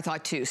 that's what I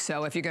thought too.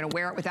 So if you're gonna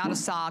wear it without a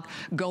sock,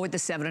 go with the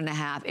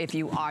 7.5. If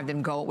you are,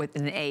 then go with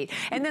an 8.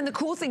 And then the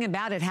cool thing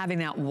about it, having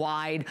that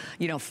wide,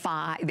 you know,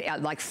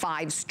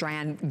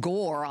 5-strand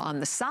gore on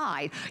the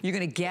side, you're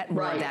gonna get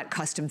more of that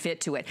custom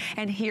fit to it.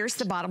 And here's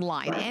the bottom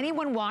line.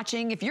 Anyone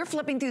watching, if you're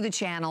flipping through the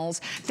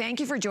channels, thank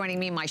you for joining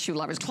me in my Shoe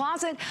Lover's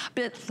Closet.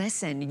 But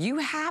listen, you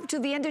have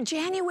till the end of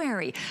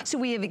January. So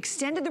we have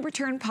extended the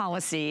return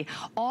policy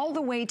all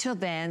the way till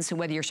then. So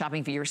whether you're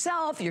shopping for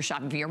yourself, you're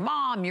shopping for your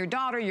mom, your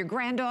daughter, your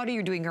granddaughter,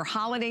 you're doing your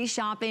holiday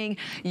shopping,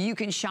 you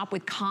can shop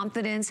with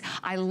confidence.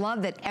 I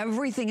love that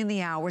everything in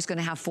the hour is going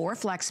to have 4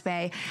 flex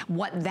pay.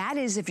 What that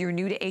is, if you're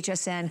new to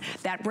HSN,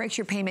 that breaks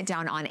your payment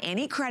down on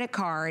any credit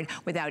card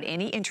without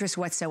any interest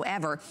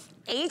whatsoever.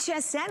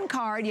 HSN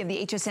card, you have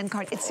the HSN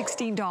card, it's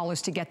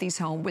 $16 to get these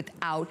home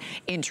without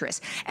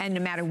interest. And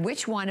no matter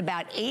which one,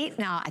 about 8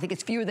 now, I think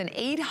it's fewer than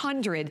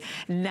 800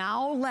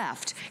 now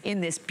left in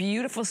this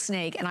beautiful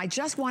snake. And I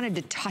just wanted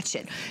to touch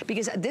it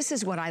because this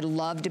is what I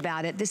loved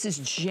about it. This is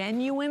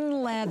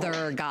genuine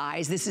leather,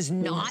 guys. This is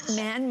not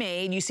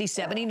man-made. You see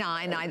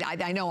 79,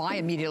 I know I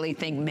immediately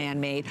think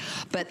man-made,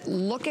 but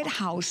look at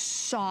how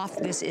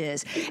soft this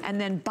is. And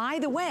then, by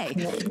the way,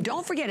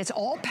 don't forget, it's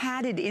all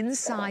padded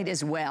inside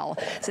as well.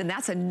 So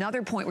that's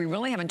another point we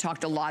really haven't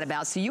talked a lot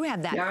about. So you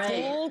have that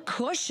full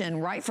cushion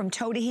right from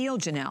toe to heel,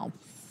 Janelle.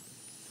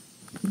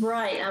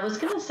 Right. I was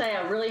going to say,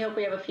 I really hope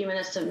we have a few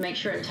minutes to make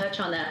sure and touch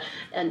on that.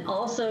 And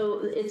also,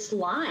 it's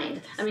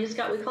lined. I mean, it's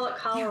got, we call it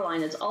collar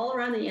line. It's all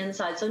around the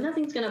inside. So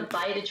nothing's going to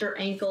bite at your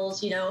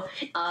ankles, you know,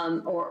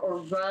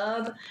 or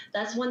rub.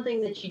 That's one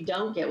thing that you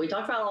don't get. We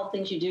talk about all the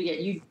things you do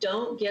get. You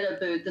don't get a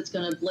boot that's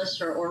going to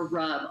blister or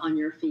rub on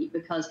your feet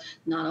because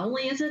not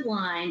only is it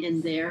lined in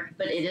there,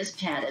 but it is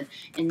padded.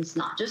 And it's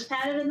not just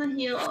padded in the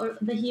heel or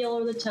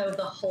the toe,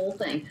 the whole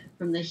thing.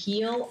 From the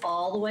heel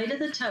all the way to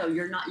the toe,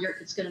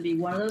 it's going to be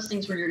one of those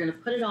things where you're going to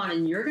put it on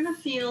and you're going to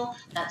feel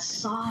that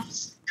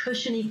soft,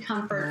 cushiony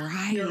comfort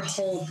your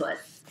whole foot.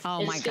 Oh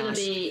my gosh. It's going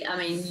to be, I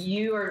mean,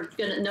 you are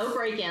going to, no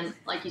break-in,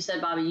 like you said,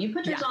 Bobbi. You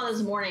put yours on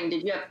this morning.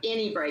 Did you have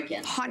any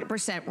break-in?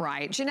 100%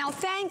 right. Janelle,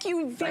 thank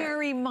you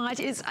very much.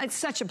 It's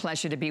such a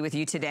pleasure to be with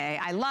you today.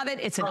 I love it.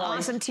 It's an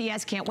awesome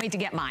TS. Can't wait to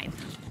get mine.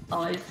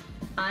 Always.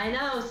 I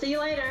know. See you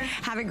later.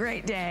 Have a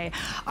great day.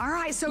 All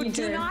right, so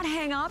do not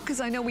hang up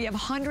because I know we have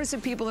hundreds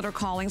of people that are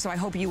calling, so I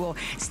hope you will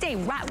stay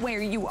right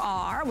where you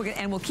are.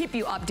 And we'll keep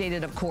you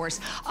updated, of course,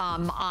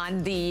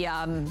 on the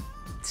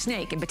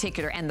snake in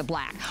particular and the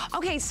black.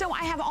 Okay, so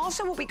I have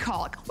also what we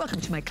call, welcome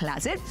to my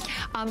closet,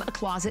 a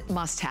closet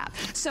must-have.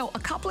 So a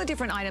couple of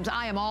different items.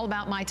 I am all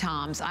about my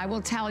Toms. I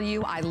will tell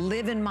you, I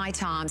live in my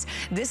Toms.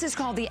 This is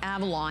called the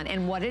Avalon,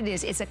 and what it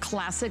is, it's a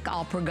classic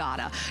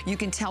alpargata. You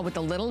can tell with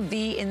the little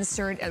V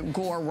insert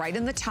gore right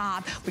in the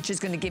top, which is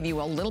going to give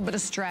you a little bit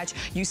of stretch.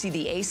 You see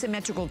the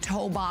asymmetrical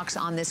toe box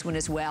on this one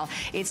as well.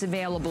 It's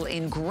available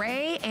in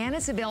gray, and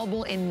it's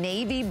available in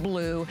navy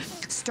blue.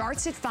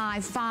 Starts at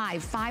 5,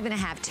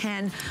 5.5,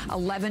 10. 10,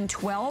 11,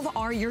 12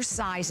 are your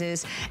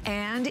sizes,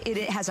 and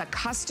it has a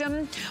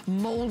custom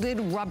molded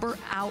rubber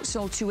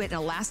outsole to it, an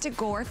elastic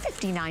gore,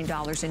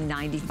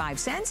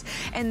 $59.95.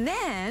 And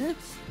then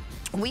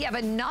we have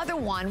another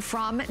one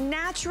from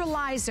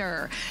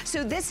Naturalizer.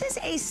 So this is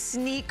a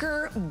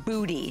sneaker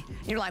booty.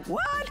 You're like,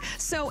 what?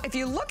 So if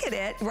you look at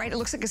it, right, it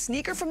looks like a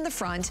sneaker from the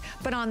front,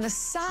 but on the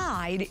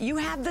side, you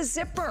have the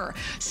zipper.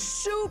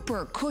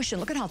 Super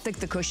cushion. Look at how thick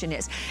the cushion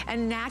is.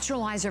 And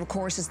Naturalizer, of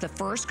course, is the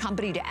first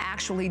company to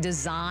actually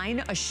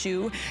design a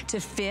shoe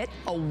to fit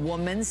a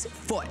woman's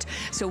foot.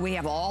 So we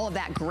have all of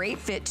that great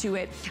fit to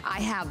it.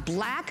 I have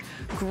black,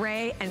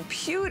 gray, and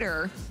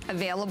pewter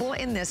available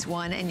in this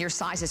one, and your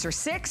sizes are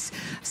 6,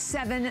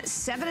 7,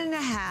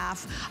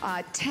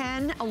 7.5,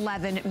 10,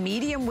 11,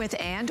 medium width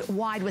and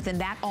wide width, and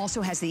that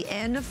also has the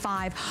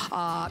N5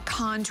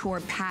 contour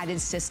padded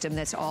system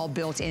that's all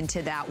built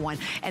into that one,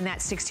 and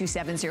that's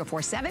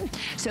 627047.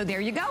 So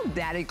there you go.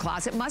 That a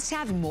closet must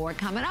have. More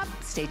coming up.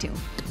 Stay tuned.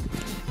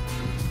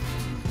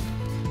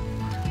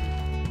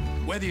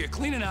 Whether you're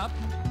cleaning up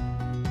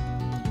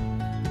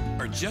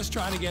or just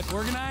trying to get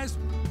organized,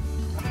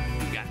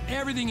 you've got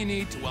everything you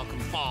need to welcome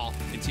fall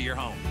into your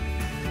home.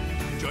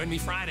 Join me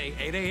Friday,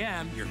 8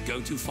 a.m., your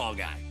go-to fall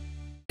guy.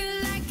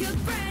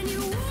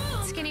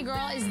 Skinny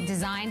Girl is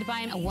designed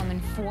by a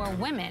woman for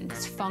women.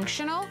 It's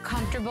functional,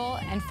 comfortable,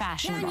 and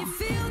fashionable.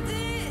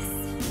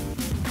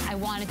 I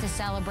wanted to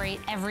celebrate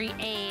every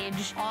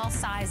age, all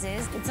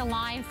sizes. It's a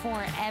line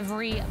for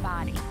every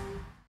body.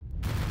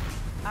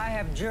 I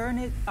have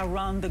journeyed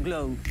around the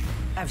globe.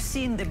 I've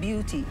seen the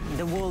beauty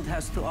the world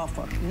has to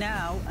offer.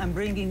 Now I'm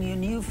bringing you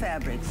new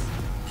fabrics,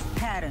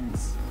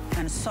 patterns,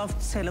 and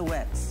soft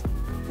silhouettes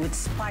with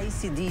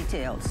spicy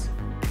details.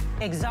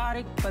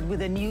 Exotic, but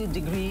with a new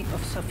degree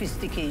of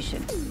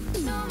sophistication.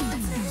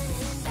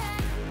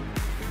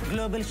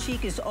 Global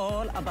Chic is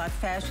all about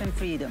fashion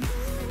freedom.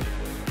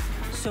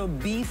 So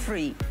be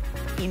free.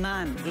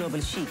 Iman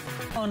Global Chic,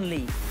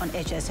 only on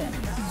HSN.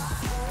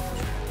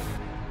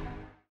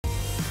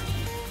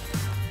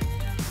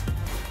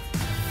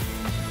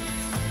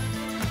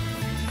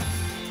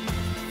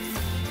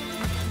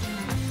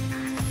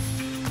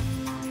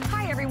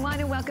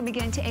 Welcome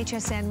again to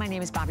HSN. My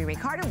name is Bobbi Ray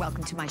Carter.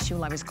 Welcome to my Shoe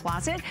Lover's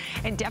Closet.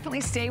 And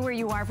definitely stay where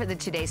you are for the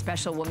Today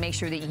Special. We'll make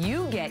sure that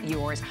you get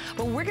yours.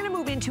 But we're going to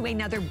move into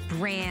another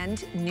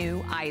brand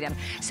new item.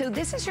 So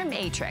this is from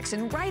Atrix.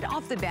 And right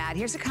off the bat,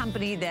 here's a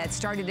company that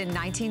started in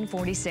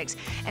 1946.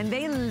 And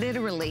they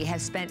literally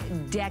have spent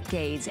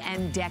decades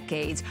and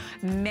decades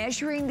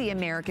measuring the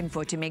American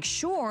foot to make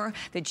sure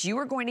that you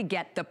are going to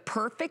get the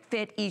perfect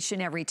fit each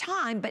and every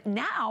time. But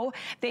now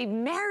they've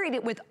married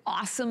it with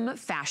awesome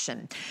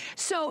fashion.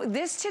 So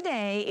this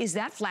today is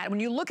that flat. When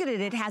you look at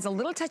it, it has a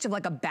little touch of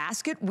like a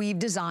basket weave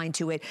design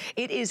to it.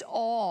 It is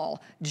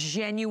all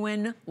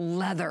genuine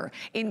leather.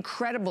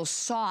 Incredible,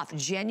 soft,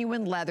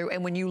 genuine leather.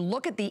 And when you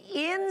look at the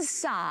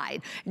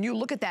inside, and you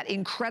look at that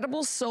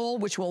incredible sole,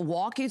 which will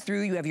walk you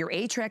through, you have your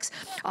Atrix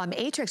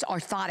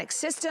orthotic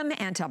system,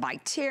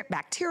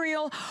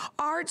 antibacterial,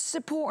 arch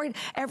support,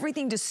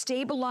 everything to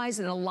stabilize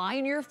and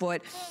align your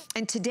foot.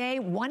 And today,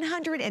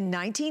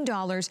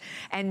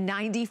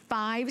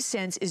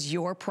 $119.95 is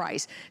your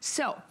price.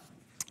 So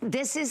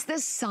this is the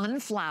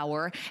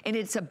Sunflower, and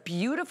it's a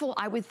beautiful,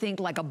 I would think,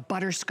 like a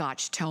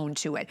butterscotch tone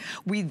to it.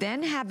 We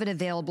then have it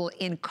available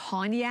in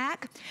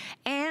cognac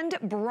and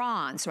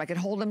bronze. So I could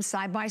hold them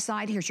side by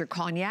side. Here's your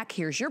cognac,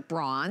 here's your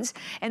bronze.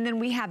 And then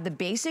we have the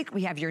basic,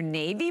 we have your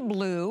navy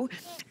blue,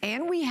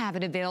 and we have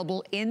it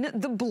available in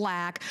the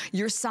black.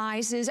 Your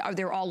sizes are,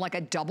 they're all like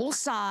a double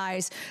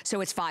size.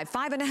 So it's 5,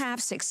 5.5,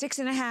 6,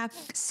 6.5,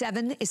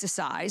 7 is a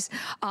size,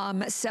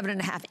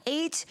 7.5,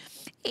 8,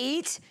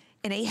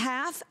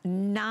 8.5,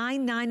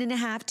 9,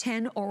 9.5,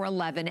 10, or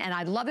 11. And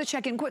I'd love to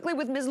check in quickly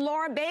with Ms.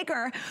 Laura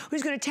Baker,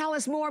 who's going to tell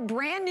us more.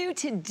 Brand new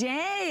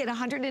today at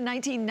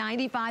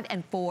 $119.95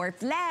 and 4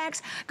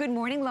 flex. Good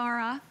morning,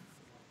 Laura.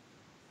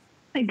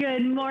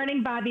 Good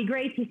morning, Bobbi.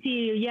 Great to see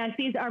you. Yes,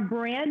 these are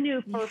brand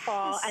new for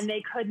fall, and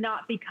they could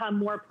not become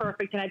more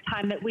perfect in a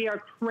time that we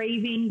are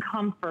craving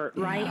comfort,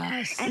 right?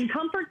 Yes. And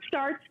comfort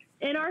starts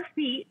in our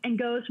feet and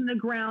goes from the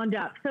ground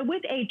up. So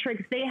with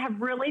Atrix, they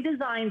have really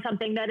designed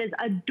something that is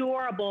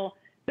adorable,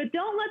 but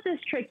don't let this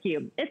trick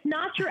you. It's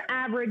not your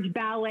average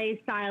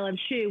ballet style of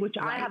shoe, which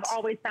I have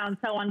always found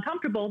so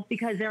uncomfortable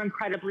because they're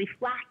incredibly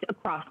flat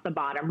across the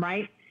bottom,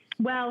 right?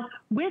 Well,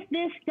 with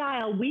this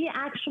style, we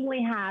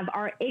actually have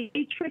our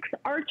Atrix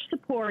arch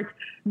support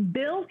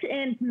built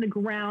in from the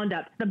ground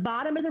up. The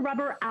bottom is a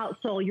rubber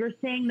outsole. You're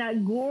seeing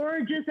that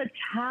gorgeous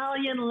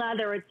Italian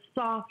leather. It's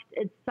soft,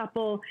 it's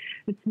supple,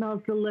 it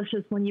smells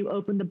delicious when you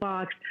open the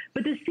box.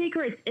 But the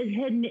secret is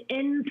hidden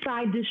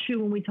inside the shoe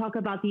when we talk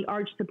about the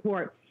arch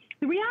support.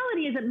 The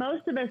reality is that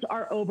most of us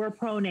are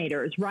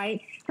overpronators, right?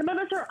 Some of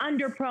us are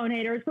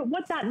underpronators, but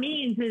what that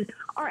means is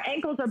our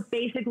ankles are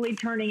basically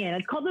turning in.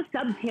 It's called the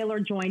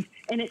subtalar joint,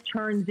 and it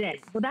turns in.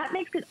 Well, that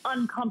makes it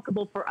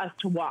uncomfortable for us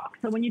to walk.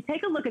 So when you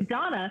take a look at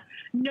Donna,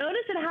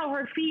 notice at how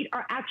her feet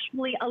are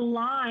actually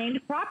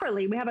aligned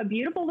properly. We have a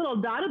beautiful little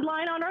dotted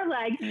line on our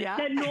leg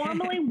that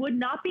normally would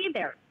not be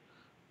there.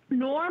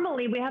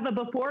 Normally, we have a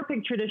before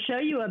picture to show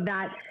you of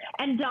that.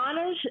 And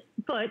Donna's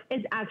foot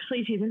is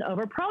actually, she's an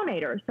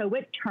overpronator. So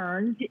it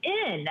turns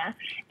in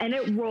and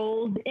it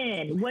rolls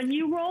in. When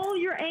you roll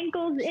your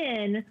ankles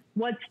in,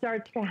 what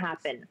starts to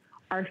happen?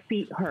 Our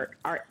feet hurt,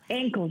 our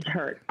ankles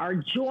hurt, our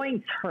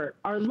joints hurt,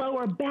 our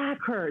lower back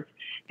hurts,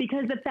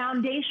 because the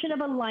foundation of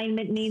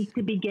alignment needs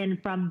to begin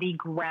from the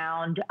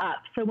ground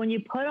up. So when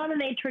you put on an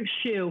Atrix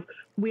shoe,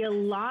 we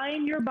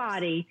align your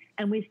body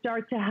and we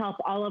start to help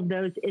all of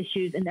those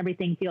issues and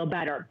everything feel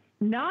better.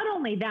 Not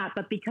only that,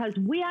 but because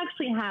we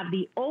actually have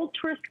the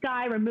Ultra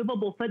Sky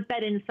removable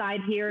footbed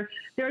inside here,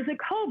 there's a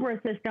Cobra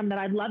system that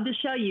I'd love to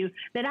show you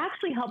that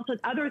actually helps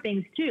with other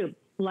things too,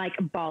 like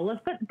ball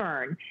of foot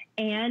burn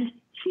and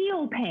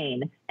heel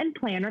pain and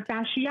plantar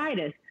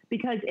fasciitis,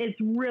 because it's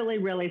really,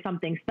 really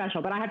something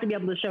special. But I have to be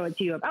able to show it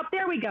to you. Oh,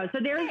 there we go. So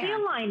there's the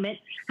alignment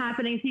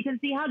happening. So you can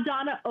see how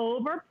Donna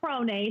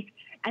overpronates,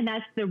 and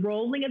that's the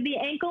rolling of the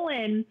ankle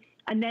in.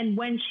 And then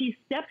when she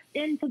steps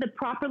into the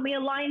properly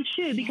aligned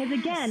shoe, because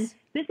again,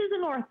 this is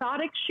an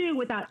orthotic shoe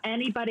without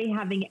anybody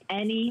having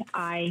any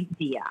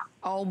idea.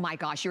 Oh my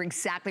gosh, you're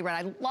exactly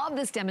right. I love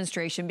this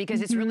demonstration because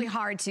it's really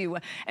hard to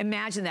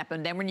imagine that,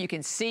 but then when you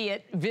can see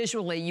it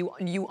visually,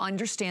 you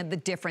understand the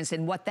difference.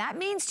 And what that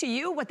means to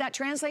you, what that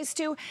translates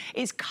to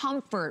is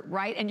comfort,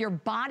 right? And your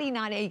body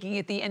not aching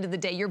at the end of the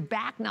day, your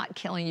back not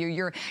killing you,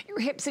 your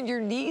hips and your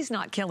knees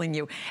not killing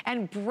you.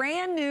 And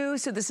brand new,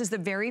 so this is the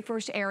very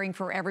first airing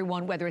for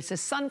everyone, whether it's the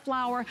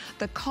sunflower,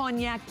 the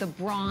cognac, the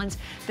bronze,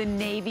 the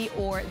navy,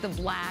 or the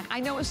black. I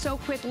know it's so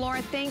quick,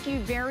 Laura. Thank you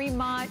very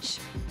much.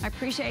 I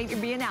appreciate you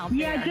being out there.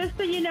 Yeah, just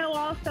so you know,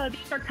 also,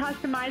 these are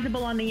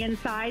customizable on the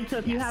inside. So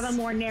if you have a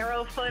more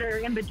narrow foot or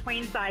in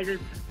between sizes,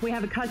 we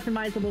have a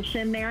customizable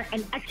shin there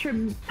and extra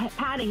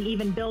padding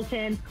even built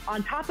in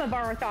on top of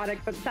our orthotic,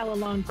 but sell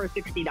alone for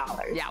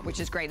 $60. Yeah, which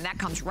is great. And that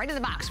comes right in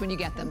the box when you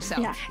get them.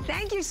 So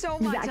thank you so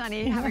much,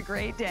 honey. Have a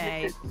great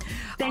day.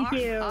 Thank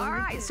you. All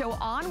right, so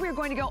we're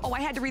going to go. Oh,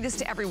 I had to read this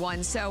to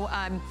everyone. So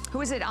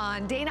who is it?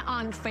 Dana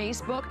on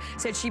Facebook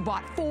said she bought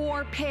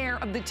 4 pair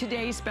of the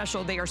Today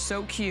Special. They are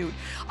so cute.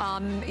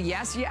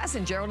 Yes.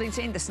 And Geraldine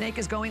saying the snake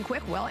is going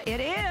quick. Well, it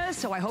is.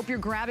 So I hope you're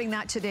grabbing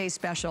that Today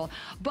Special.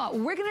 But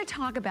we're going to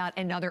talk about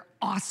another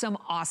awesome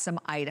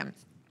item.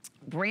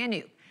 Brand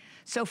new.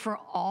 So for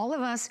all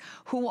of us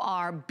who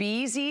are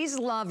Beezy's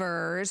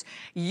lovers,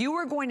 you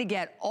are going to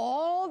get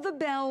all the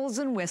bells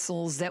and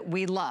whistles that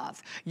we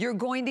love. You're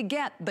going to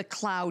get the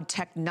cloud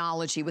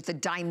technology with the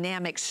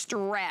dynamic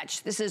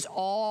stretch. This is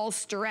all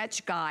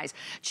stretch, guys.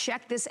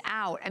 Check this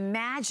out.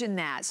 Imagine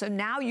that. So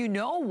now you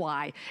know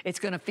why it's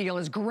going to feel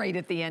as great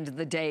at the end of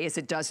the day as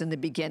it does in the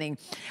beginning.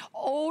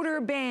 Odor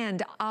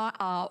band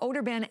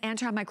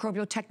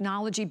antimicrobial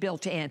technology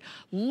built in.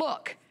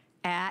 Look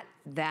at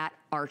that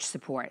arch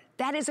support.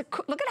 That is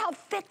look at how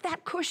thick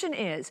that cushion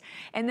is.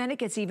 And then it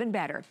gets even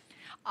better.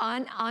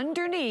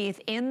 Underneath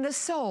in the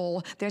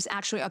sole, there's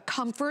actually a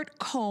comfort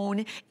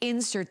cone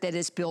insert that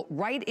is built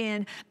right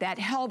in that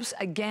helps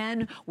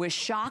again with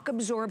shock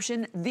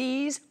absorption.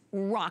 These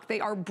rock. They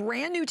are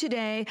brand new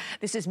today.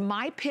 This is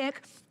my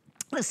pick.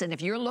 Listen,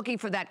 if you're looking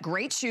for that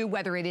great shoe,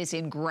 whether it is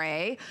in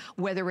gray,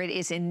 whether it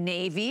is in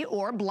navy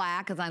or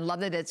black, because I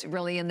love that it's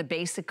really in the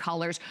basic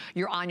colors,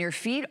 you're on your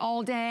feet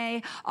all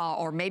day,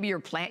 or maybe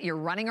you're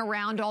running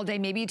around all day,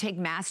 maybe you take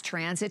mass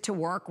transit to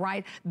work,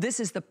 right? This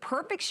is the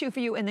perfect shoe for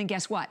you, and then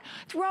guess what?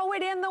 Throw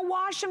it in the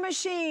washing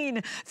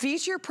machine.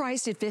 Feature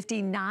priced at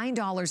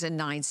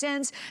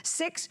 $59.09,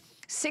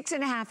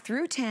 6.5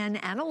 through 10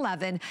 and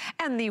 11,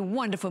 and the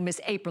wonderful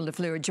Miss April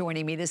LaFleur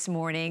joining me this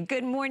morning.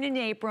 Good morning,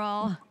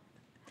 April.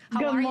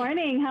 Good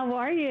morning. How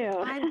are you?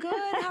 I'm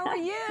good. How are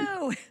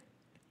you?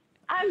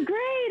 I'm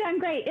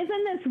great.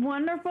 Isn't this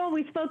wonderful?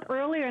 We spoke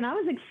earlier, and I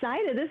was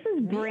excited. This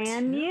is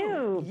brand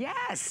new.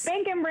 Yes.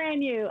 Spanking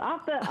brand new,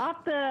 off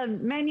the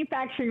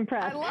manufacturing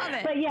press. I love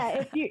it. But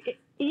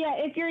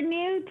if you're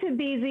new to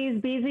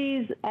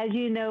Beezy's, as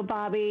you know,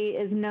 Bobbi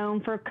is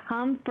known for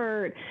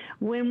comfort.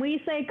 When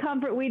we say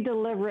comfort, we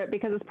deliver it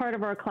because it's part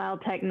of our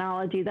cloud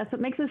technology. That's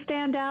what makes us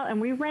stand out, and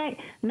we rank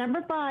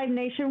number 5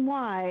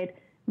 nationwide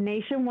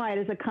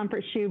as a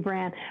comfort shoe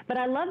brand. But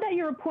I love that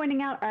you were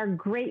pointing out our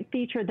great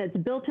feature that's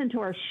built into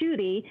our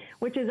Shooty,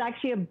 which is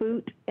actually a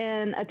boot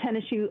and a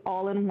tennis shoe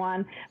all in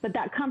one. But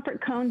that comfort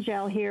cone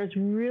gel here is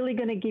really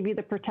going to give you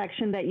the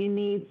protection that you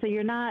need, so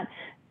you're not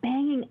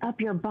banging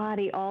up your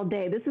body all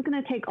day. This is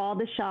going to take all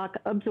the shock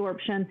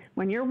absorption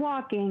when you're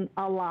walking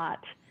a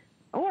lot.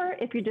 Or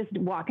if you're just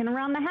walking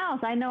around the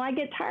house. I know I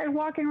get tired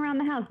walking around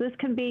the house. This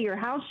can be your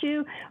house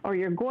shoe, or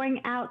you're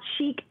going out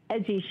chic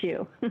edgy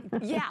shoe.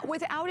 Yeah,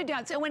 without a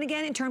doubt. So, and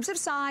again, in terms of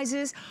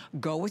sizes,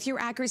 go with your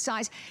accurate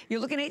size. You're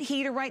looking at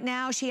Heater right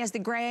now. She has the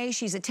gray.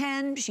 She's a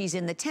 10. She's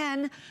in the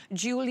 10.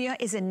 Julia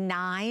is a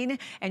 9,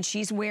 and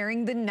she's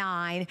wearing the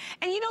 9.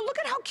 And, you know, look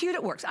at how cute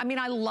it works. I mean,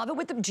 I love it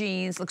with the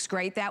jeans. Looks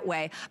great that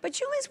way. But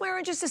Julia's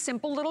wearing just a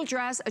simple little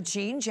dress, a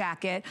jean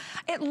jacket.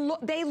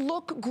 They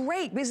look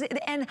great.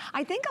 And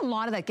I think a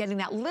lot of that, getting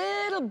that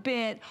little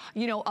bit,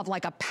 you know, of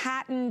like a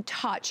patent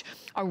touch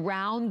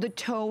around the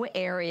toe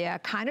area,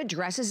 kind of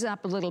dresses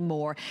up a little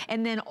more.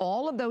 And then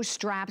all of those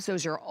straps,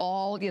 those are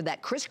all, you know,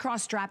 that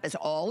crisscross strap is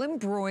all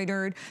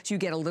embroidered, so you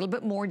get a little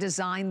bit more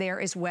design there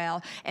as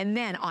well. And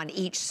then on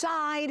each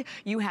side,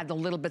 you have the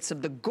little bits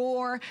of the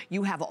gore,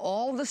 you have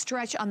all the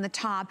stretch on the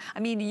top. I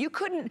mean, you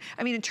couldn't,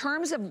 I mean, in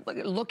terms of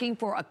looking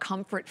for a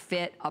comfort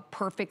fit, a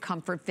perfect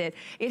comfort fit,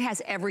 it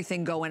has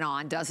everything going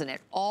on, doesn't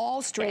it?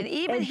 All stretch,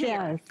 even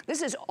here,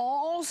 this is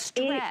all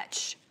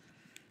stretch.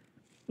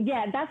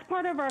 Yeah, that's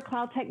part of our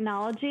cloud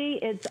technology.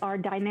 It's our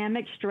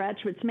dynamic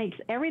stretch, which makes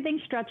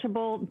everything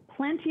stretchable,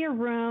 plenty of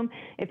room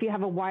if you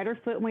have a wider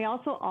foot. And we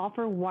also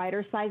offer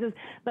wider sizes.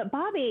 But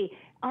Bobbi,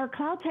 our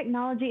cloud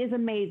technology is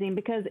amazing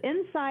because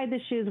inside the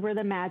shoes where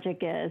the magic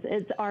is,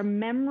 it's our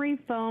memory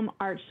foam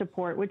arch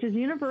support, which is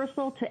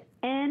universal to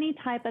any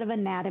type of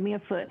anatomy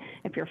of foot.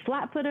 If you're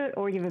flat-footed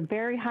or you have a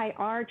very high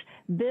arch,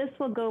 this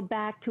will go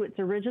back to its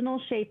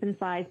original shape and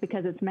size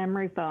because it's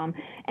memory foam.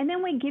 And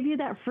then we give you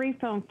that free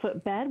foam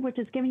footbed, which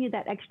is giving you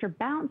that extra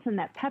bounce and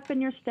that pep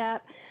in your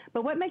step.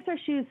 But what makes our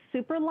shoes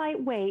super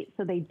lightweight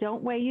so they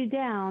don't weigh you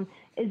down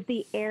is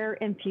the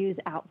air-infused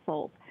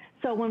outsoles.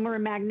 So when we're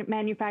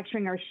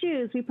manufacturing our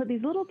shoes, we put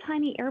these little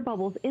tiny air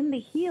bubbles in the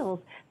heels.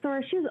 So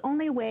our shoes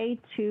only weigh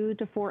 2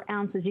 to 4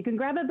 ounces. You can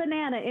grab a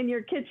banana in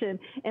your kitchen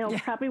and it'll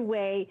probably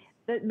weigh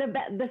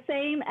the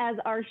same as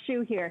our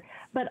shoe here.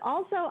 But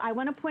also, I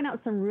want to point out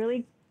some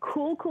really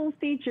cool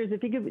features.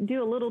 If you could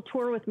do a little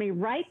tour with me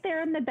right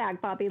there in the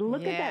back, Bobbi,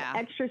 look at that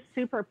extra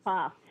super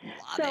puff.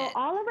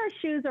 All of our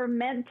shoes are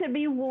meant to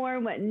be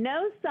worn with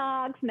no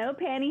socks, no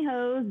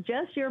pantyhose,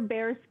 just your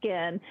bare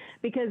skin,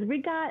 because we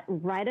got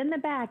right in the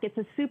back, it's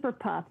a super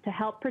puff to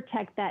help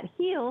protect that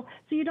heel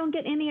so you don't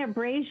get any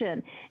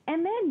abrasion.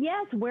 And then,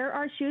 yes, wear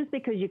our shoes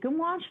because you can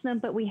wash them,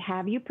 but we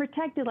have you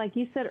protected, like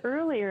you said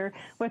earlier,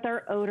 with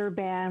our odor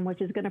band, which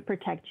is going to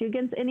protect you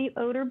against any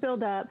odor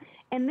buildup.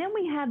 And then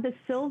we have the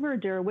Silver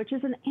Dur, which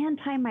is an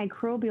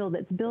antimicrobial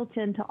that's built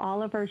into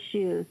all of our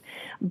shoes.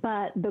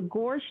 But the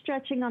gore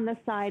stretching on the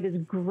side is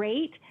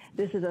great.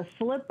 This is a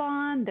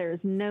slip-on. There's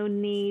no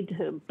need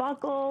to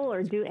buckle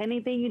or do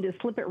anything. You just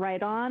slip it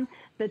right on.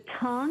 The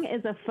tongue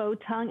is a faux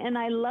tongue, and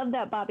I love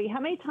that, Bobbi. How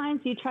many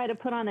times do you try to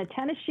put on a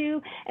tennis shoe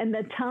and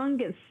the tongue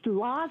gets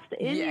lost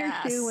in your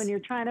shoe when you're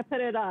trying to put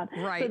it on?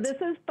 Right. So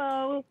this is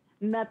faux.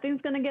 Nothing's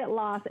going to get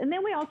lost. And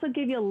then we also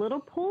give you a little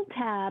pull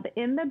tab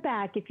in the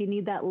back if you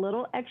need that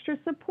little extra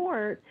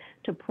support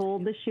to pull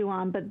the shoe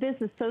on. But this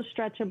is so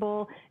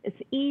stretchable. It's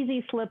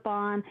easy slip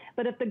on.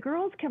 But if the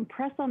girls can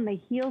press on the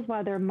heels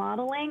while they're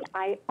modeling,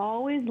 I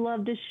always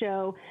love to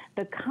show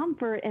the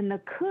comfort and the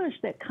cush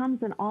that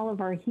comes in all of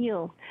our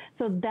heels.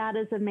 So that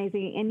is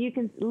amazing. And you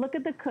can look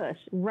at the cush.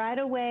 Right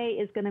away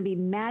is going to be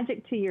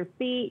magic to your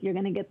feet. You're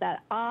going to get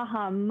that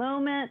aha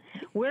moment.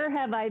 Where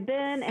have I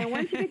been? And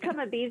once you become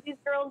a Beezy's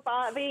girl,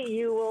 Bobbi,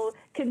 you will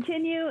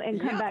continue and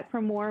come back for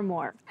more and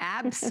more.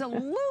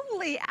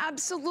 Absolutely,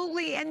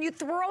 absolutely. And you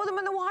throw them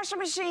in the washing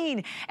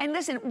machine. And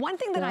listen, one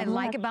thing that I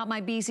like about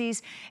my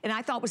Beezies, and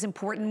I thought was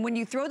important, when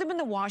you throw them in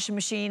the washing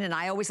machine, and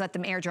I always let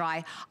them air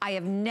dry, I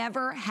have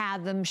never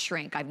had them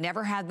shrink. I've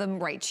never had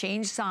them,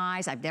 change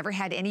size. I've never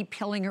had any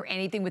pilling or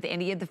anything with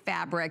any of the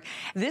fabric.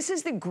 This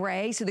is the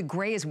gray, so the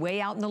gray is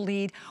way out in the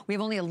lead. We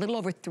have only a little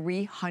over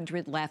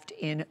 300 left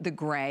in the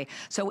gray.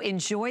 So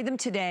enjoy them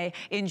today.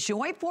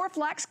 Enjoy 4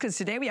 Flex, because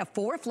today we have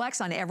 4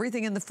 Flex on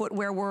everything in the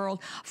footwear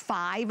world,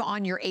 5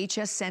 on your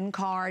HSN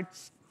card.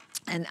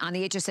 And on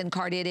the HSN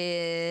card, it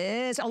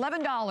is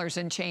 $11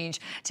 and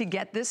change to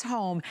get this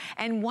home.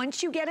 And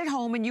once you get it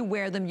home and you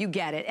wear them, you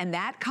get it. And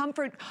that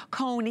comfort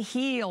cone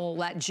heel,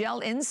 that gel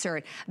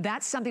insert,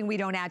 that's something we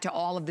don't add to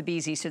all of the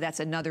Beezies. So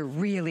that's another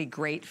really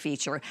great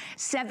feature.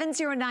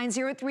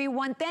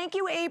 709031. Thank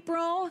you,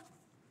 April.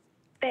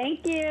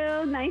 Thank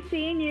you. Nice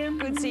seeing you.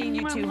 Good seeing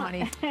you too,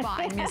 honey.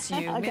 Bye. Miss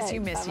you. Okay,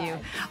 miss you.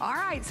 All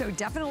right, so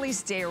definitely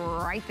stay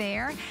right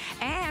there.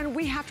 And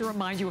we have to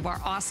remind you of our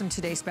awesome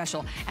Today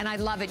Special. And I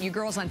love it. You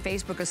girls on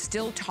Facebook are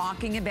still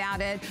talking about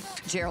it.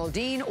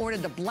 Geraldine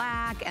ordered the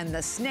black and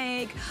the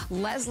snake.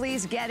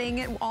 Leslie's getting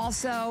it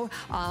also.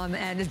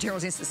 And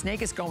Geraldine says the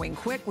snake is going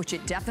quick, which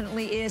it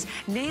definitely is.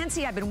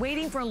 Nancy, I've been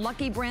waiting for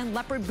Lucky Brand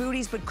leopard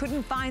booties, but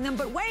couldn't find them.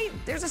 But wait,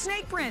 there's a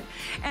snake print.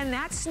 And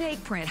that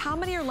snake print, how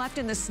many are left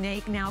in the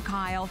snake now,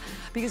 Kyle?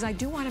 Because I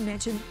do want to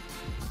mention,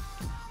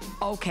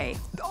 okay,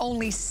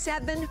 only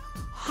 700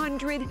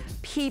 200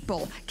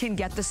 people can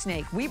get the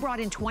snake. We brought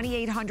in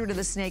 2,800 of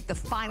the snake, the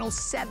final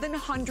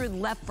 700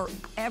 left for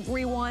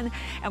everyone.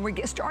 And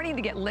we're starting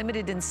to get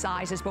limited in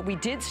sizes, but we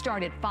did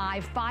start at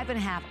 5,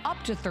 5.5,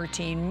 up to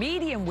 13,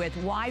 medium width,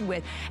 wide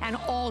width, and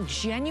all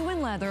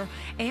genuine leather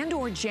and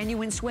or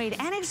genuine suede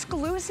and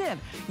exclusive.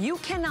 You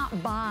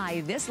cannot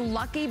buy this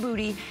lucky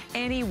booty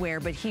anywhere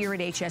but here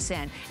at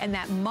HSN. And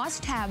that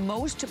must-have,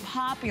 most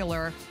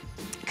popular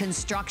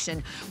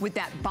construction with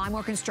that Buy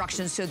More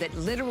construction, so that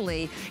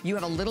literally you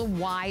have a little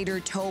wider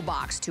toe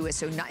box to it,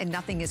 so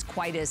nothing is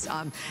quite as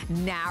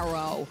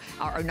narrow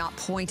or not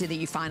pointed that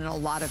you find in a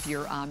lot of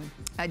your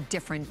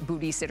different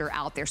booties that are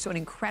out there. So an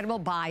incredible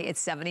buy at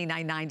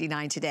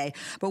 $79.99 today.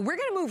 But we're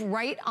gonna move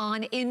right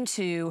on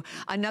into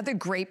another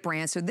great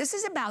brand. So this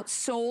is about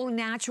Soul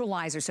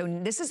Naturalizer. So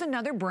this is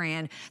another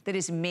brand that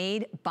is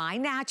made by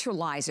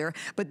Naturalizer,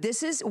 but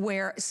this is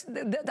where,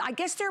 I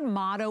guess their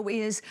motto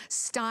is,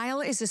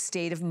 style is a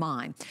state of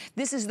mind.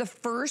 This is the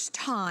first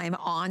time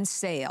on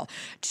sale.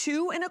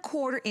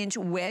 2¼ inch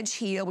wedge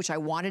heel, which I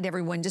wanted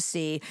everyone to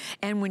see.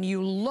 And when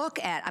you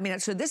look at, I mean,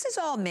 so this is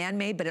all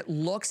man-made, but it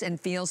looks and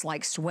feels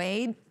like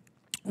suede.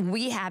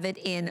 We have it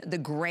in the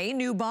gray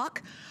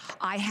nubuck.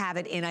 I have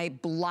it in a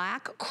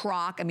black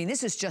croc. I mean,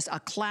 this is just a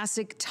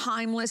classic,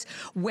 timeless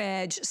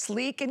wedge,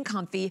 sleek and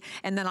comfy.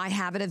 And then I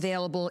have it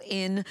available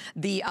in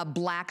the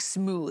black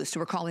smooth. So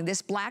we're calling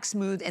this black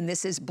smooth, and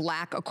this is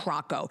black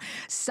croco.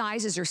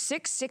 Sizes are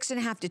 6,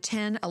 6.5 to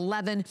 10,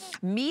 11,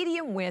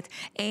 medium width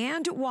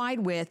and wide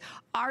width,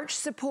 arch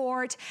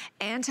support,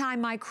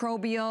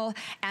 antimicrobial.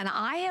 And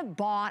I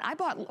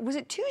bought, was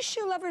it 2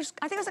 Shoe Lovers?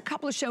 I think it was a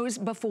couple of shows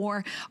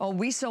before. Oh,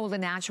 we sold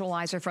a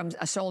naturalizer from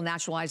a Soul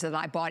Naturalizer that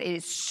I bought. It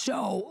is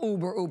so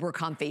uber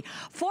comfy.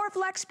 4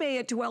 flex pay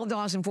at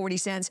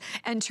 $12.40.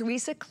 And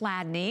Teresa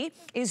Cladney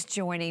is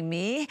joining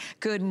me.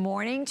 Good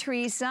morning,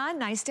 Teresa.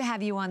 Nice to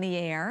have you on the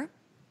air.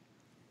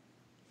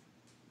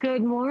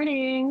 Good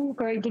morning.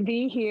 Great to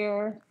be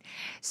here.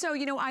 So,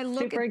 you know, I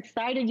look super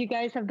excited you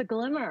guys have the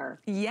glimmer.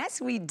 Yes,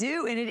 we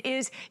do. And it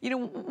is, you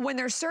know, when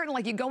there's certain,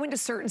 like you go into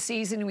certain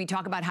season and we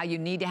talk about how you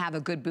need to have a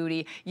good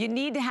booty, you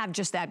need to have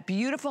just that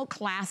beautiful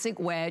classic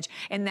wedge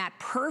and that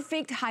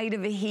perfect height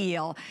of a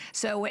heel.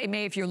 So it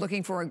may, if you're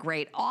looking for a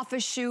great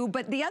office shoe,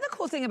 but the other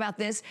cool thing about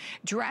this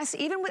dress,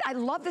 even with, I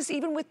love this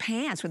even with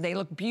pants, when they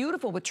look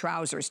beautiful with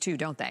trousers too,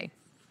 don't they?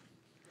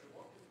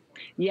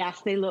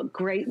 Yes, they look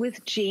great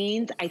with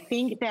jeans. I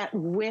think that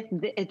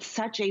it's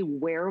such a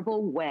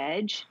wearable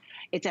wedge.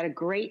 It's at a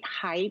great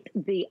height.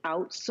 The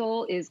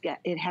outsole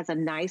it has a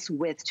nice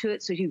width to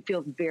it, so you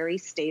feel very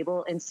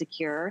stable and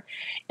secure.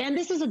 And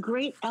this is a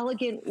great,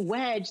 elegant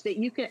wedge that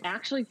you can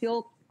actually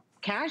feel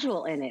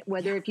casual in it,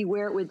 whether if you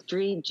wear it with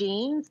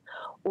jeans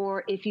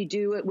or if you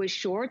do it with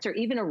shorts or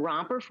even a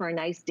romper for a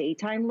nice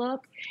daytime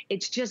look.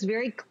 It's just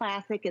very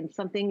classic and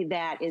something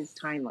that is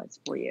timeless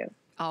for you.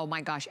 Oh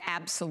my gosh,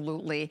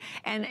 absolutely.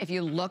 And if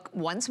you look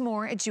once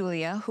more at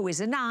Julia, who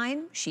is a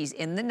 9, she's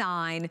in the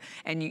 9,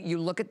 and you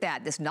look at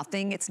that, there's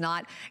nothing, it's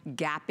not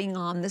gapping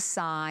on the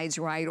sides,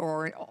 right,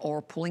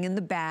 or pulling in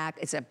the back.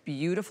 It's a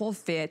beautiful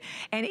fit,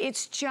 and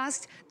it's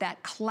just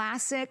that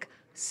classic,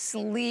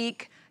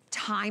 sleek,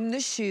 time the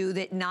shoe,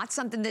 that not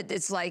something that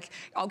it's like,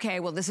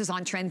 okay, well, this is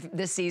on trend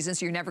this season,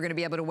 so you're never gonna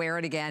be able to wear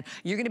it again.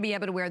 You're gonna be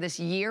able to wear this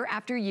year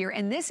after year,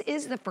 and this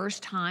is the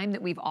first time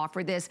that we've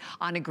offered this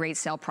on a great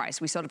sale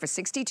price. We sold it for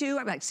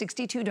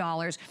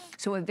 $62,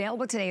 so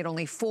available today at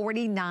only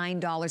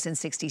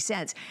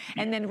 $49.60.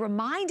 And then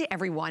remind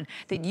everyone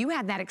that you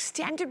have that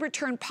extended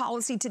return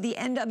policy to the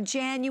end of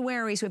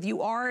January, so if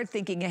you are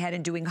thinking ahead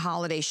and doing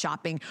holiday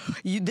shopping,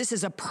 this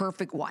is a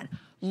perfect one.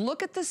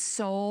 Look at the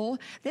sole.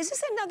 This is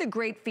another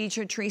great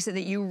feature, Teresa,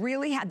 that you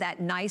really have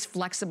that nice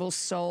flexible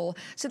sole.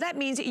 So that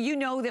means you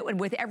know that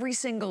with every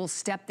single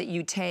step that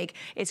you take,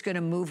 it's gonna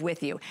move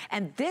with you.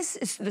 And this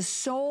is the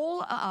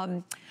sole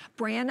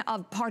brand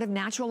of part of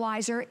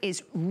Naturalizer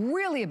is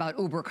really about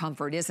uber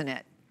comfort, isn't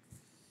it?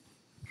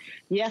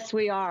 Yes,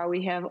 we are.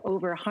 We have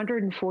over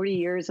 140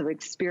 years of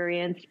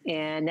experience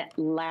in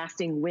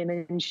lasting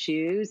women's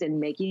shoes and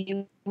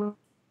making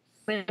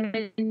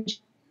women's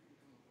shoes.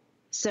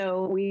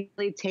 So we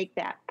really take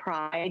that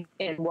pride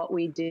in what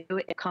we do.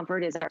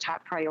 Comfort is our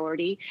top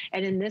priority.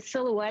 And in this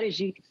silhouette, as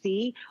you can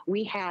see,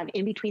 we have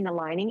in between the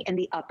lining and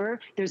the upper,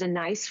 there's a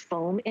nice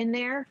foam in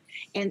there.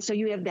 And so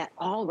you have that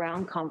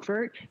all-round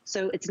comfort.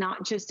 So it's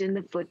not just in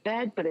the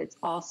footbed, but it's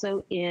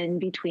also in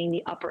between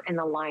the upper and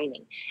the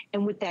lining.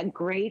 And with that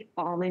great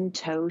almond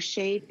toe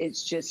shape,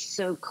 it's just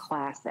so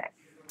classic.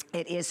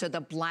 It is. So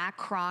the black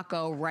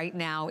croco right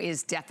now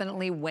is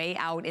definitely way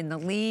out in the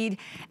lead,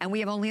 and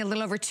we have only a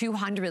little over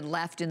 200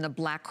 left in the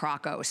black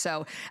croco.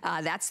 So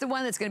that's the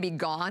one that's going to be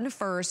gone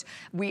first.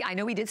 I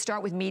know we did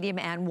start with medium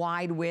and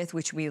wide width,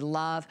 which we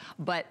love,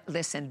 but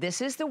listen,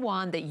 this is the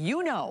one that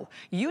you know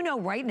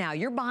right now,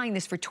 you're buying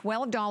this for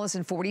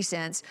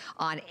 $12.40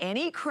 on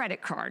any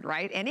credit card,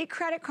 right? Any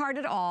credit card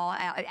at all.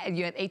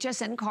 You have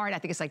HSN card, I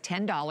think it's like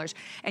 $10,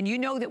 and you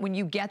know that when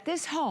you get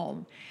this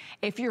home,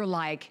 if you're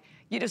like,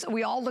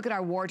 we all look at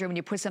our wardrobe and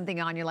you put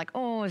something on, you're like,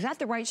 oh, is that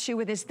the right shoe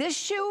with this? This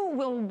shoe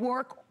will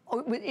work.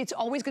 It's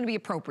always going to be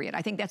appropriate.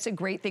 I think that's a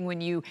great thing when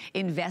you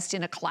invest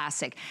in a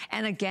classic.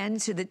 And again,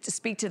 to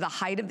speak to the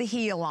height of the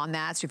heel on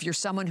that, so if you're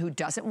someone who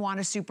doesn't want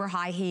a super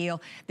high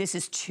heel, this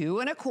is 2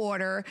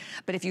 1/4.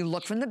 But if you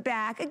look from the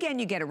back, again,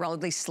 you get a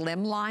relatively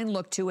slim line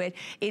look to it.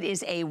 It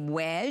is a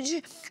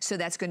wedge, so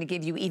that's going to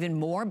give you even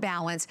more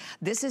balance.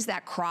 This is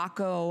that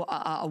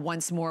Croco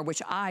once more,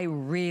 which I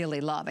really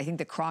love. I think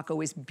the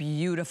Croco is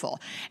beautiful.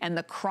 And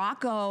the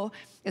Croco,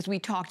 as we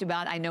talked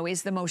about, I know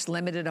is the most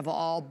limited of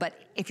all, but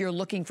if you're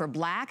looking for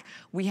black,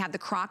 we have the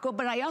Croco,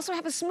 but I also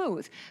have a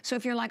smooth. So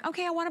if you're like,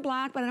 okay, I want a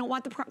black, but I don't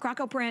want the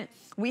Croco print,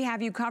 we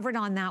have you covered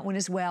on that one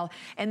as well.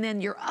 And then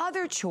your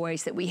other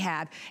choice that we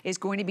have is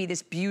going to be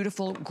this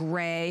beautiful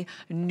gray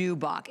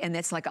nubuck, and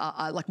that's like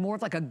more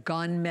of like a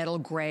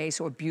gunmetal gray,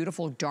 so a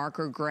beautiful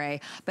darker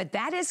gray. But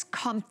that is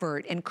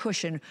comfort and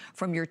cushion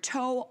from your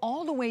toe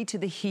all the way to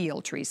the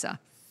heel, Teresa.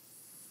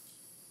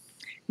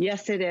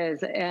 Yes, it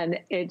is, and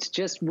it's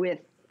just with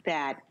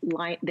that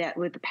line, that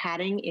with the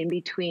padding in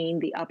between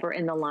the upper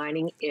and the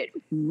lining, it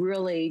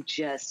really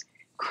just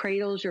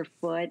cradles your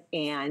foot,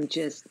 and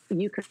just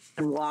you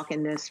can walk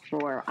in this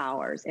for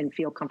hours and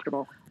feel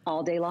comfortable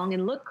all day long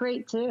and look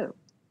great too.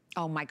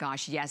 Oh my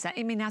gosh, yes.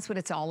 I mean, that's what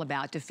it's all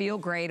about, to feel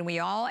great. And we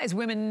all, as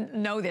women,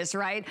 know this,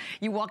 right?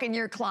 You walk in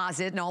your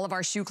closet and all of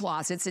our shoe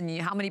closets,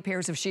 and how many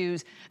pairs of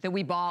shoes that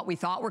we bought, we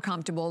thought were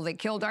comfortable, they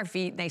killed our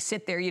feet, and they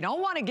sit there. You don't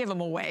want to give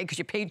them away because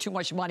you paid too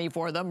much money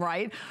for them,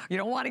 right? You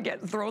don't want to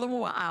throw them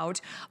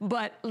out.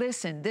 But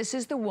listen, this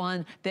is the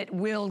one that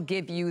will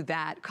give you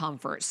that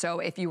comfort. So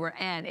if you were,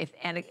 and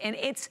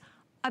it's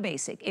a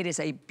basic. It is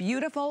a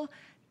beautiful,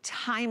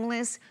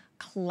 timeless,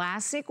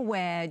 classic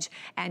wedge,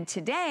 and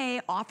today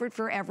offered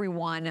for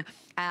everyone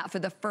for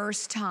the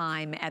first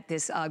time at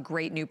this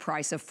great new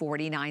price of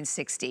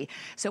 $49.60.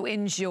 So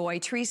enjoy.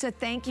 Teresa,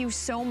 thank you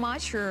so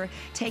much for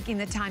taking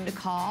the time to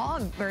call.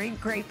 I'm very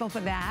grateful for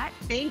that.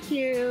 Thank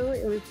you.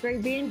 It was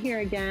great being here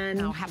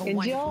again. Oh, have a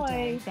wonderful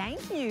day.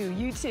 Thank you.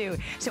 You too.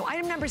 So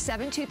item number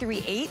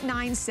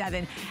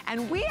 723897,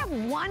 and we have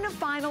one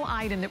final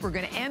item that we're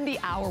going to end the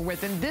hour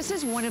with, and this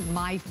is one of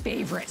my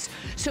favorites.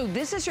 So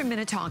this is from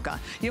Minnetonka.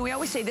 You know, we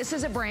always say this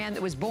is a brand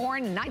that was born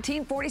in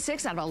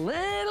 1946 out of a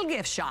little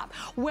gift shop.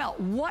 Well,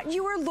 what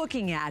you are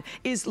looking at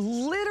is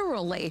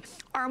literally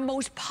our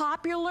most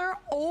popular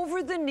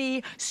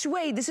over-the-knee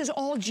suede. This is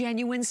all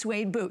genuine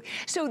suede boot.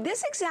 So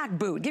this exact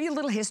boot, give you a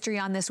little history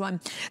on this one.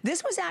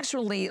 This was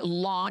actually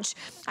launched,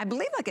 I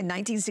believe, like in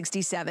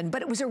 1967,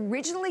 but it was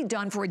originally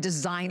done for a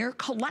designer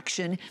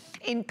collection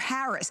in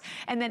Paris.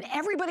 And then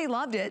everybody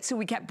loved it, so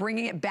we kept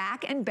bringing it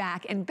back and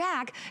back and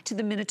back to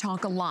the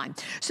Minnetonka line.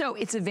 So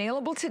it's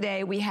available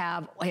today. We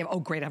have oh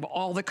great, I have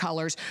all the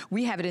colors.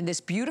 We have it in this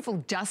beautiful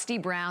dusty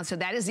brown. So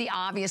that is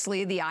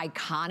obviously the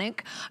iconic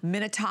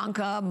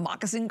Minnetonka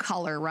moccasin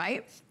color,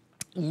 right?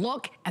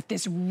 Look at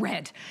this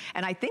red.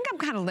 And I think I'm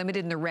kind of limited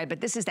in the red, but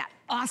this is that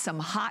awesome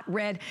hot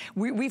red.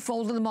 We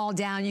folded them all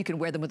down. You can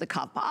wear them with the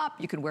cuff up.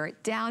 You can wear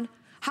it down.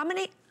 How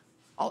many?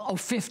 Oh,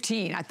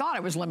 15. I thought I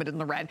was limited in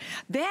the red.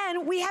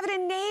 Then we have it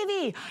in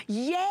navy.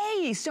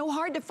 Yay! So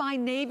hard to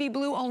find navy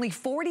blue. Only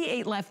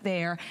 48 left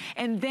there.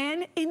 And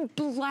then in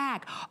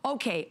black.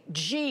 Okay,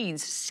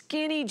 jeans,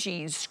 skinny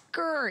jeans,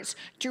 skirts,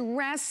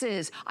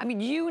 dresses. I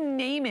mean, you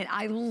name it.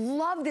 I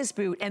love this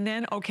boot. And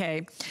then,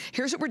 okay,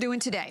 here's what we're doing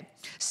today.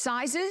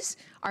 Sizes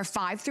are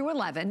 5 through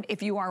 11.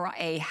 If you are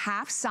a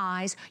half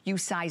size, you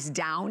size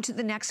down to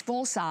the next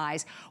full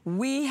size.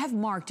 We have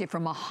marked it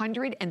from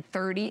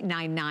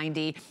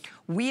 $139.90.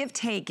 We have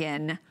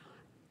taken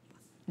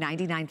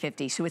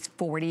 $99.50, so it's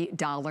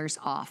 $40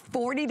 off.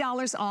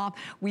 $40 off.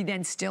 We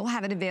then still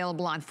have it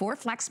available on 4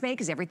 FlexPay,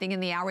 because everything in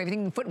the hour,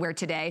 everything in footwear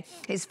today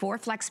is 4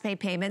 FlexPay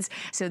payments.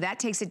 So that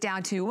takes it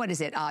down to, what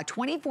is it,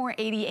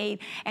 $24.88.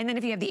 And then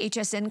if you have the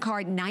HSN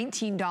card,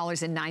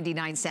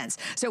 $19.99.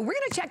 So we're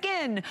gonna check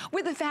in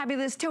with the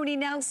fabulous Tony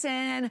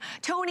Nelson.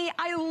 Tony,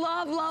 I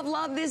love, love,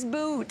 love this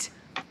boot.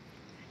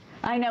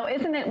 I know,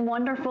 isn't it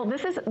wonderful?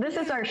 This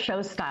is our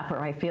showstopper,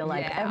 I feel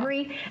like. Yeah.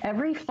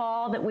 Every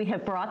fall that we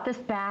have brought this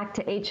back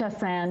to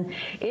HSN,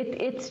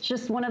 it's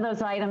just one of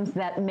those items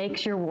that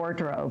makes your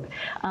wardrobe.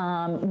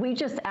 We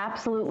just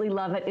absolutely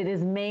love it. It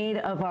is made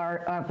of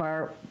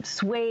our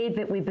suede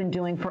that we've been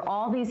doing for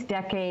all these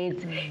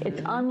decades. Mm-hmm.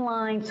 It's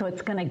unlined, so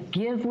it's gonna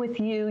give with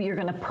you. You're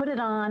gonna put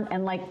it on,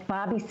 and like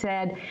Bobbi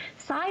said,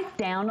 size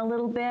down a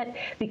little bit,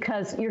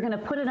 because you're gonna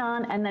put it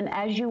on, and then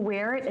as you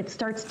wear it, it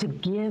starts to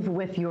give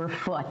with your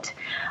foot.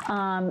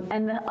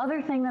 And the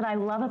other thing that I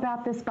love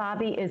about this,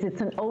 Bobbi, is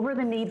it's an over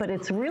the knee, but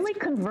it's really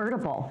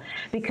convertible,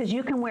 because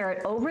you can wear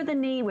it over the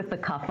knee with the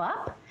cuff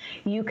up,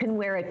 you can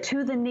wear it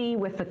to the knee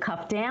with the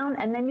cuff down,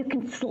 and then you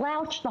can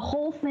slouch the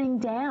whole thing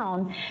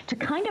down to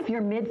kind of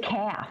your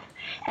mid-calf.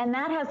 And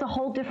that has a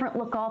whole different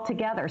look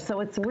altogether.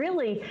 So it's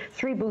really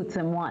 3 boots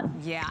in one.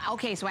 Yeah,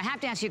 okay, so I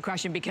have to ask you a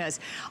question, because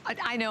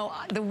I know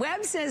the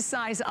web says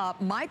size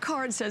up, my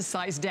card says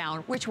size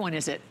down. Which one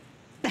is it?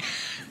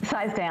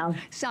 Size down.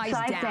 Size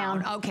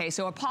down. Okay,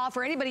 so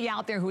for anybody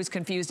out there who is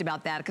confused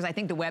about that, because I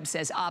think the web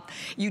says up,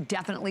 you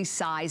definitely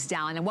size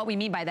down. And what we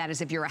mean by that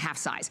is if you're a half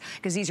size,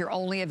 because these are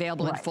only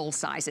available in full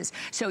sizes.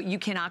 So you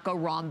cannot go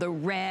wrong. The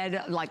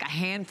red, like a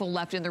handful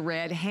left in the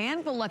red,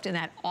 handful left in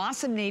that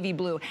awesome navy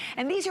blue.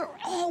 And these are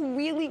all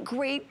really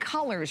great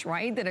colors,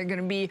 right? That are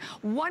going to be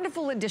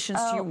wonderful additions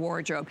to your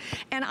wardrobe.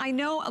 And I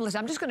know, listen,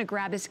 I'm just going to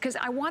grab this because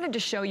I wanted to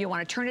show you. I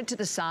want to turn it to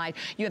the side.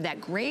 You have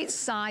that great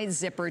side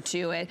zipper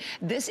to it.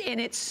 This in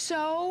it's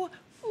so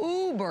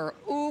uber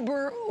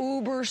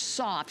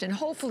soft, and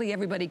hopefully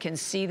everybody can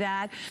see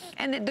that.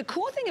 And the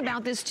cool thing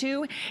about this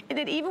too is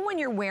that even when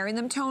you're wearing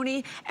them,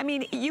 Tony, I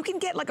mean, you can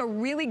get like a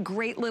really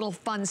great little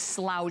fun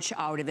slouch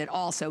out of it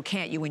also,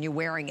 can't you, when you're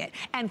wearing it?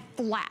 And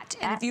flat.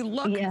 And if you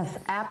look... Yes,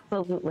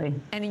 absolutely.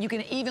 And you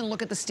can even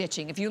look at the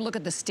stitching. If you look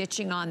at the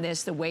stitching on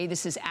this, the way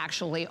this is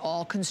actually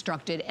all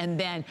constructed, and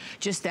then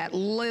just that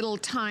little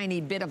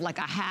tiny bit of like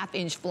a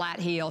half-inch flat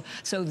heel.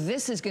 So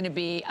this is going to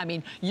be, I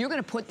mean, you're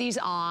going to put these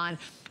on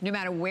no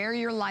matter where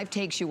your life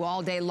takes you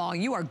all day long.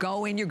 You're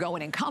going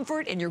in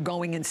comfort and you're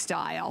going in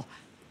style.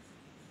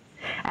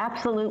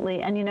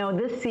 Absolutely. And you know,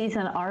 this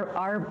season,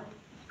 our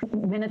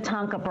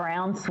Minnetonka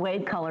brown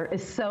suede color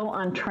is so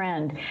on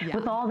trend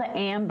with all the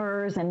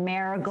ambers and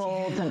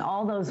marigolds and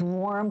all those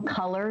warm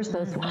colors,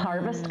 those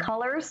harvest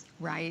colors.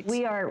 Right.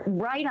 We are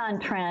right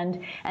on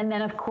trend. And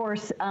then of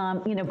course,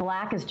 you know,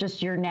 black is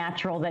just your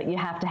natural that you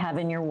have to have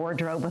in your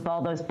wardrobe with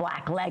all those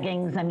black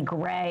leggings and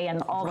gray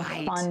and all the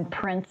fun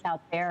prints out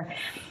there.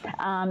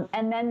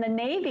 And then the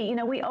navy, you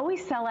know, we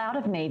always sell out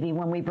of navy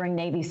when we bring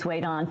navy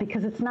suede on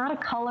because it's not a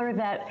color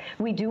that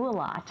we do a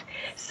lot.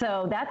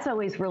 So that's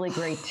always really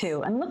great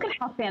too. And look at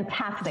how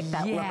fantastic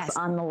that looks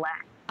on the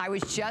left. I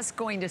was just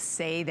going to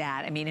say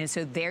that. I mean, and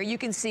so there you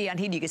can see on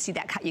here, you can see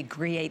that you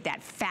create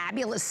that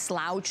fabulous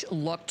slouch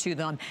look to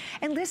them.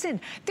 And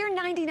listen, they're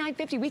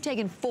 $99.50. We've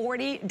taken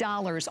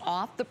 $40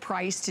 off the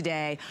price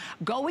today.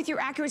 Go with your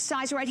accurate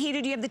size, right,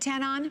 Hita? Do you have the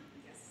 10 on?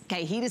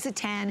 Okay, Hita's a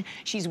 10.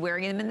 She's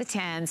wearing them in the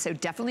 10, so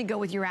definitely go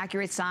with your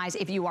accurate size.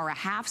 If you are a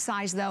half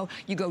size, though,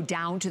 you go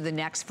down to the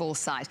next full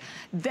size.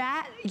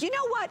 That, you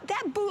know what?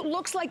 That boot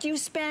looks like you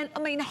spent, I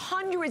mean,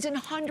 hundreds and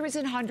hundreds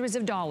and hundreds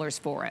of dollars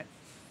for it.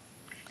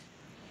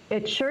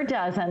 It sure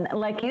does, and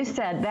like you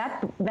said,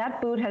 that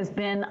boot has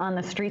been on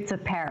the streets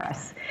of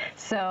Paris.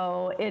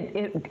 So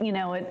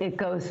it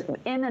goes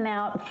in and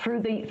out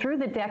through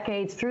the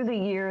decades, through the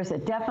years.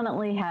 It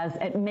definitely has.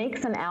 It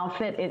makes an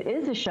outfit. It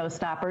is a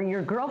showstopper.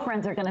 Your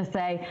girlfriends are going to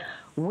say,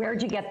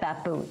 "Where'd you get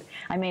that boot?"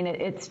 I mean,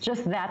 it's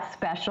just that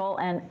special.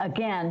 And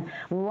again,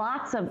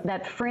 lots of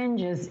that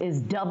fringe is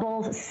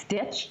double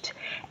stitched,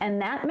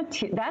 and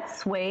that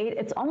suede,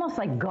 it's almost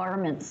like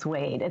garment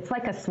suede. It's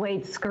like a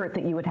suede skirt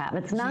that you would have.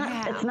 It's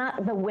not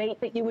the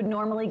weight that you would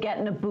normally get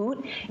in a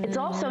boot. It's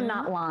also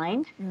not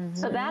lined,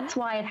 so that's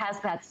why it has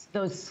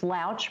those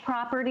slouch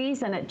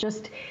properties, and it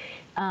just.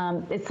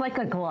 It's like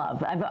a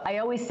glove. I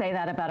always say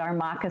that about our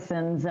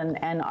moccasins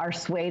and our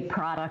suede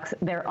products.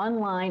 They're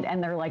unlined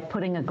and they're like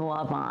putting a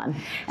glove on,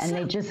 and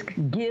they just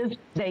give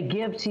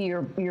to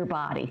your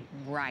body.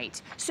 Right.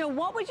 So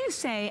what would you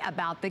say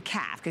about the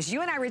calf? Because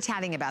you and I were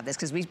chatting about this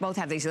because we both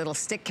have these little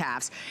stick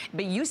calves,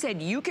 but you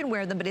said you can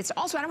wear them, but it's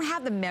also, I don't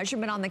have the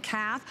measurement on the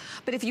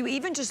calf, but if you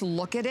even just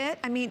look at it,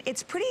 I mean,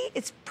 it's pretty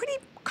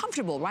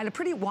comfortable, right? A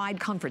pretty wide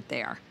comfort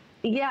there.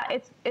 Yeah,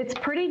 it's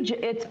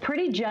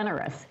pretty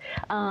generous,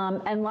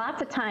 and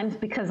lots of times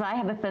because I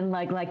have a thin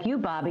leg like you,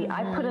 Bobbi,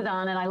 I put it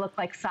on and I look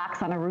like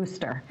socks on a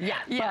rooster. Yeah.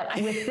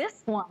 But with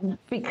this one,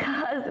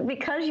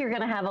 because you're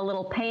going to have a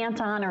little pant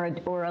on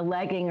or a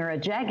legging or a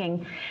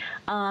jegging,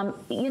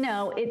 you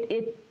know,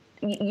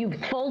 you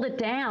fold it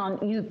down,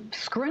 you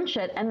scrunch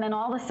it, and then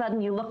all of a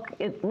sudden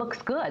it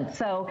looks good.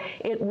 So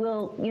it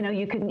will, you know,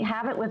 you can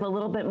have it with a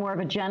little bit more of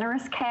a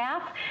generous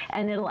calf,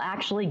 and it'll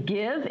actually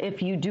give.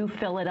 If you do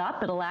fill it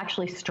up, it'll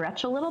actually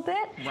stretch a little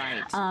bit,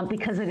 right?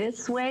 Because it is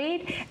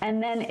suede.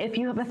 And then if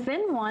you have a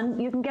thin one,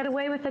 you can get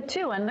away with it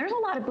too. And there's a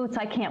lot of boots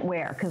I can't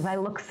wear because I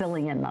look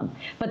silly in them.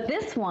 But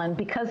this one,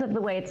 because of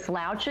the way it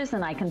slouches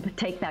and I can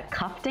take that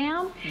cuff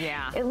down,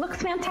 it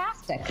looks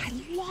fantastic. I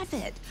love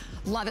it.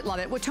 Love it, love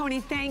it. Well, Tony,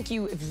 thank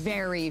you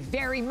very,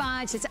 very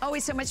much. It's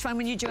always so much fun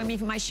when you join me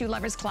from my Shoe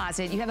Lover's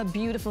Closet. You have a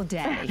beautiful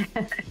day.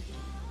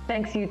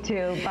 Thanks, you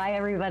too. Bye,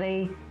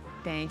 everybody.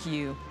 Thank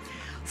you.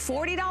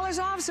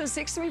 $40 off, so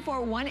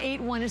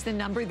 634-181 is the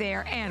number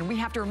there. And we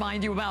have to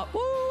remind you about,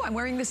 I'm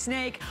wearing the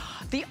snake,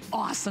 the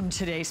awesome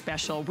Today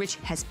Special, which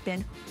has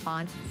been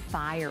on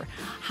fire.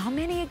 How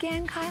many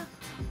again, Kyle?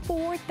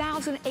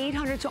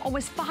 4,800, so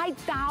almost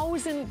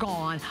 5,000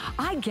 gone.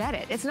 I get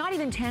it. It's not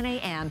even 10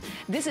 a.m.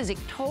 This is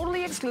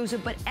totally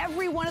exclusive, but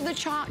every one of the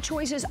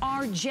choices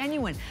are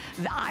genuine.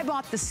 I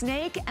bought the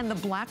snake and the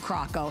black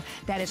croco.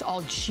 That is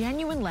all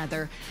genuine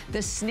leather.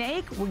 The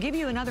snake, we'll give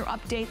you another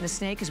update in the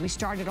snake as we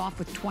started off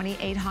with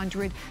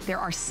 2,800. There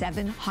are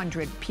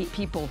 700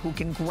 people who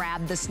can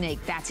grab the snake.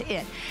 That's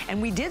it.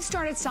 And we did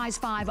start at size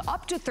 5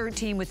 up to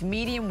 13 with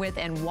medium width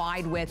and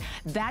wide width.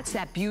 That's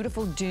that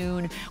beautiful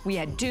dune. We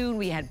had dune,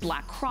 we had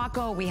black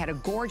croco, we had a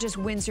gorgeous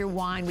Windsor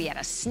wine, we had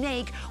a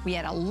snake, we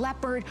had a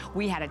leopard,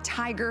 we had a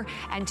tiger,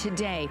 and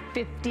today,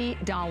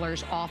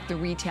 $50 off the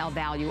retail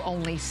value,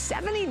 only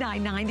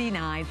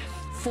 $79.99.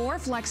 For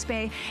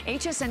FlexPay,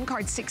 HSN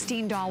card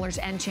 $16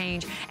 and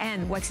change.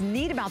 And what's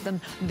neat about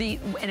them,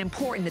 and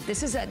important, that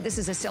this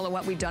is a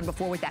silhouette we've done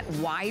before with that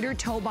wider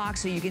toe box,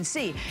 so you can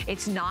see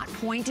it's not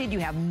pointed. You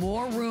have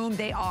more room.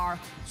 They are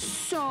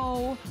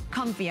so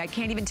comfy. I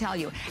can't even tell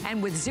you.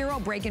 And with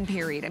 0 break-in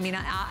period. I mean,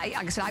 like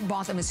I said, I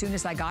bought them as soon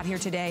as I got here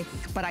today,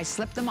 but I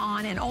slipped them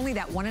on, and only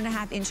that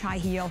 1.5-inch high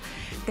heel.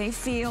 They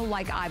feel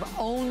like I've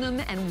owned them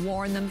and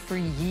worn them for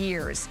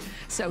years.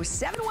 So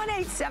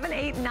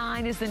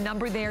 718-789 is the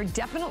number there.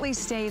 Definitely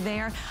stay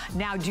there.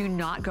 Now do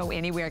not go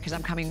anywhere, because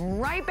I'm coming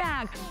right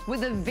back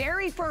with the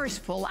very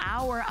first full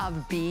hour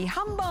of Be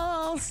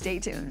Humble. Stay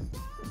tuned.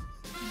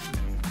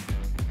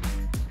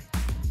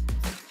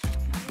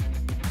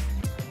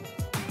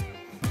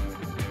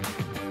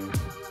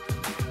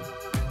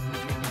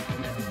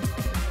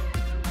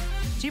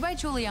 G by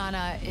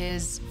Giuliana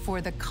is for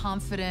the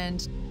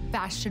confident,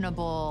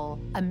 fashionable,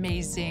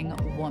 amazing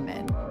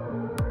woman.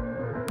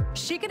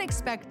 She can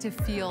expect to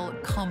feel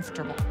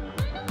comfortable.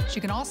 She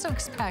can also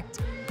expect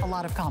a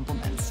lot of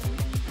compliments.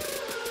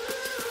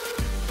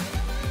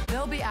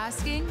 They'll be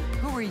asking,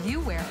 who are you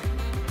wearing?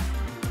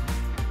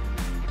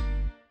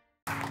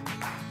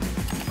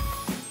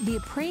 The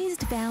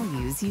appraised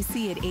values you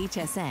see at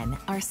HSN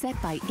are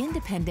set by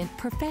independent,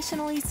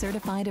 professionally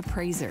certified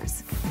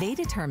appraisers. They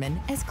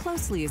determine, as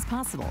closely as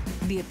possible,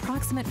 the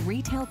approximate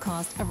retail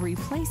cost of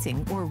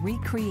replacing or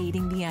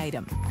recreating the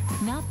item,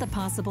 not the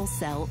possible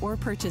sell or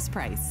purchase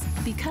price.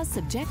 Because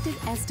subjective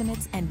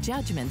estimates and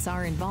judgments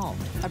are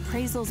involved,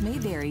 appraisals may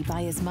vary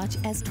by as much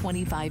as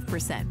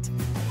 25%.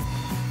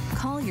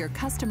 Call your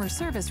customer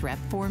service rep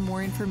for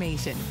more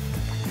information.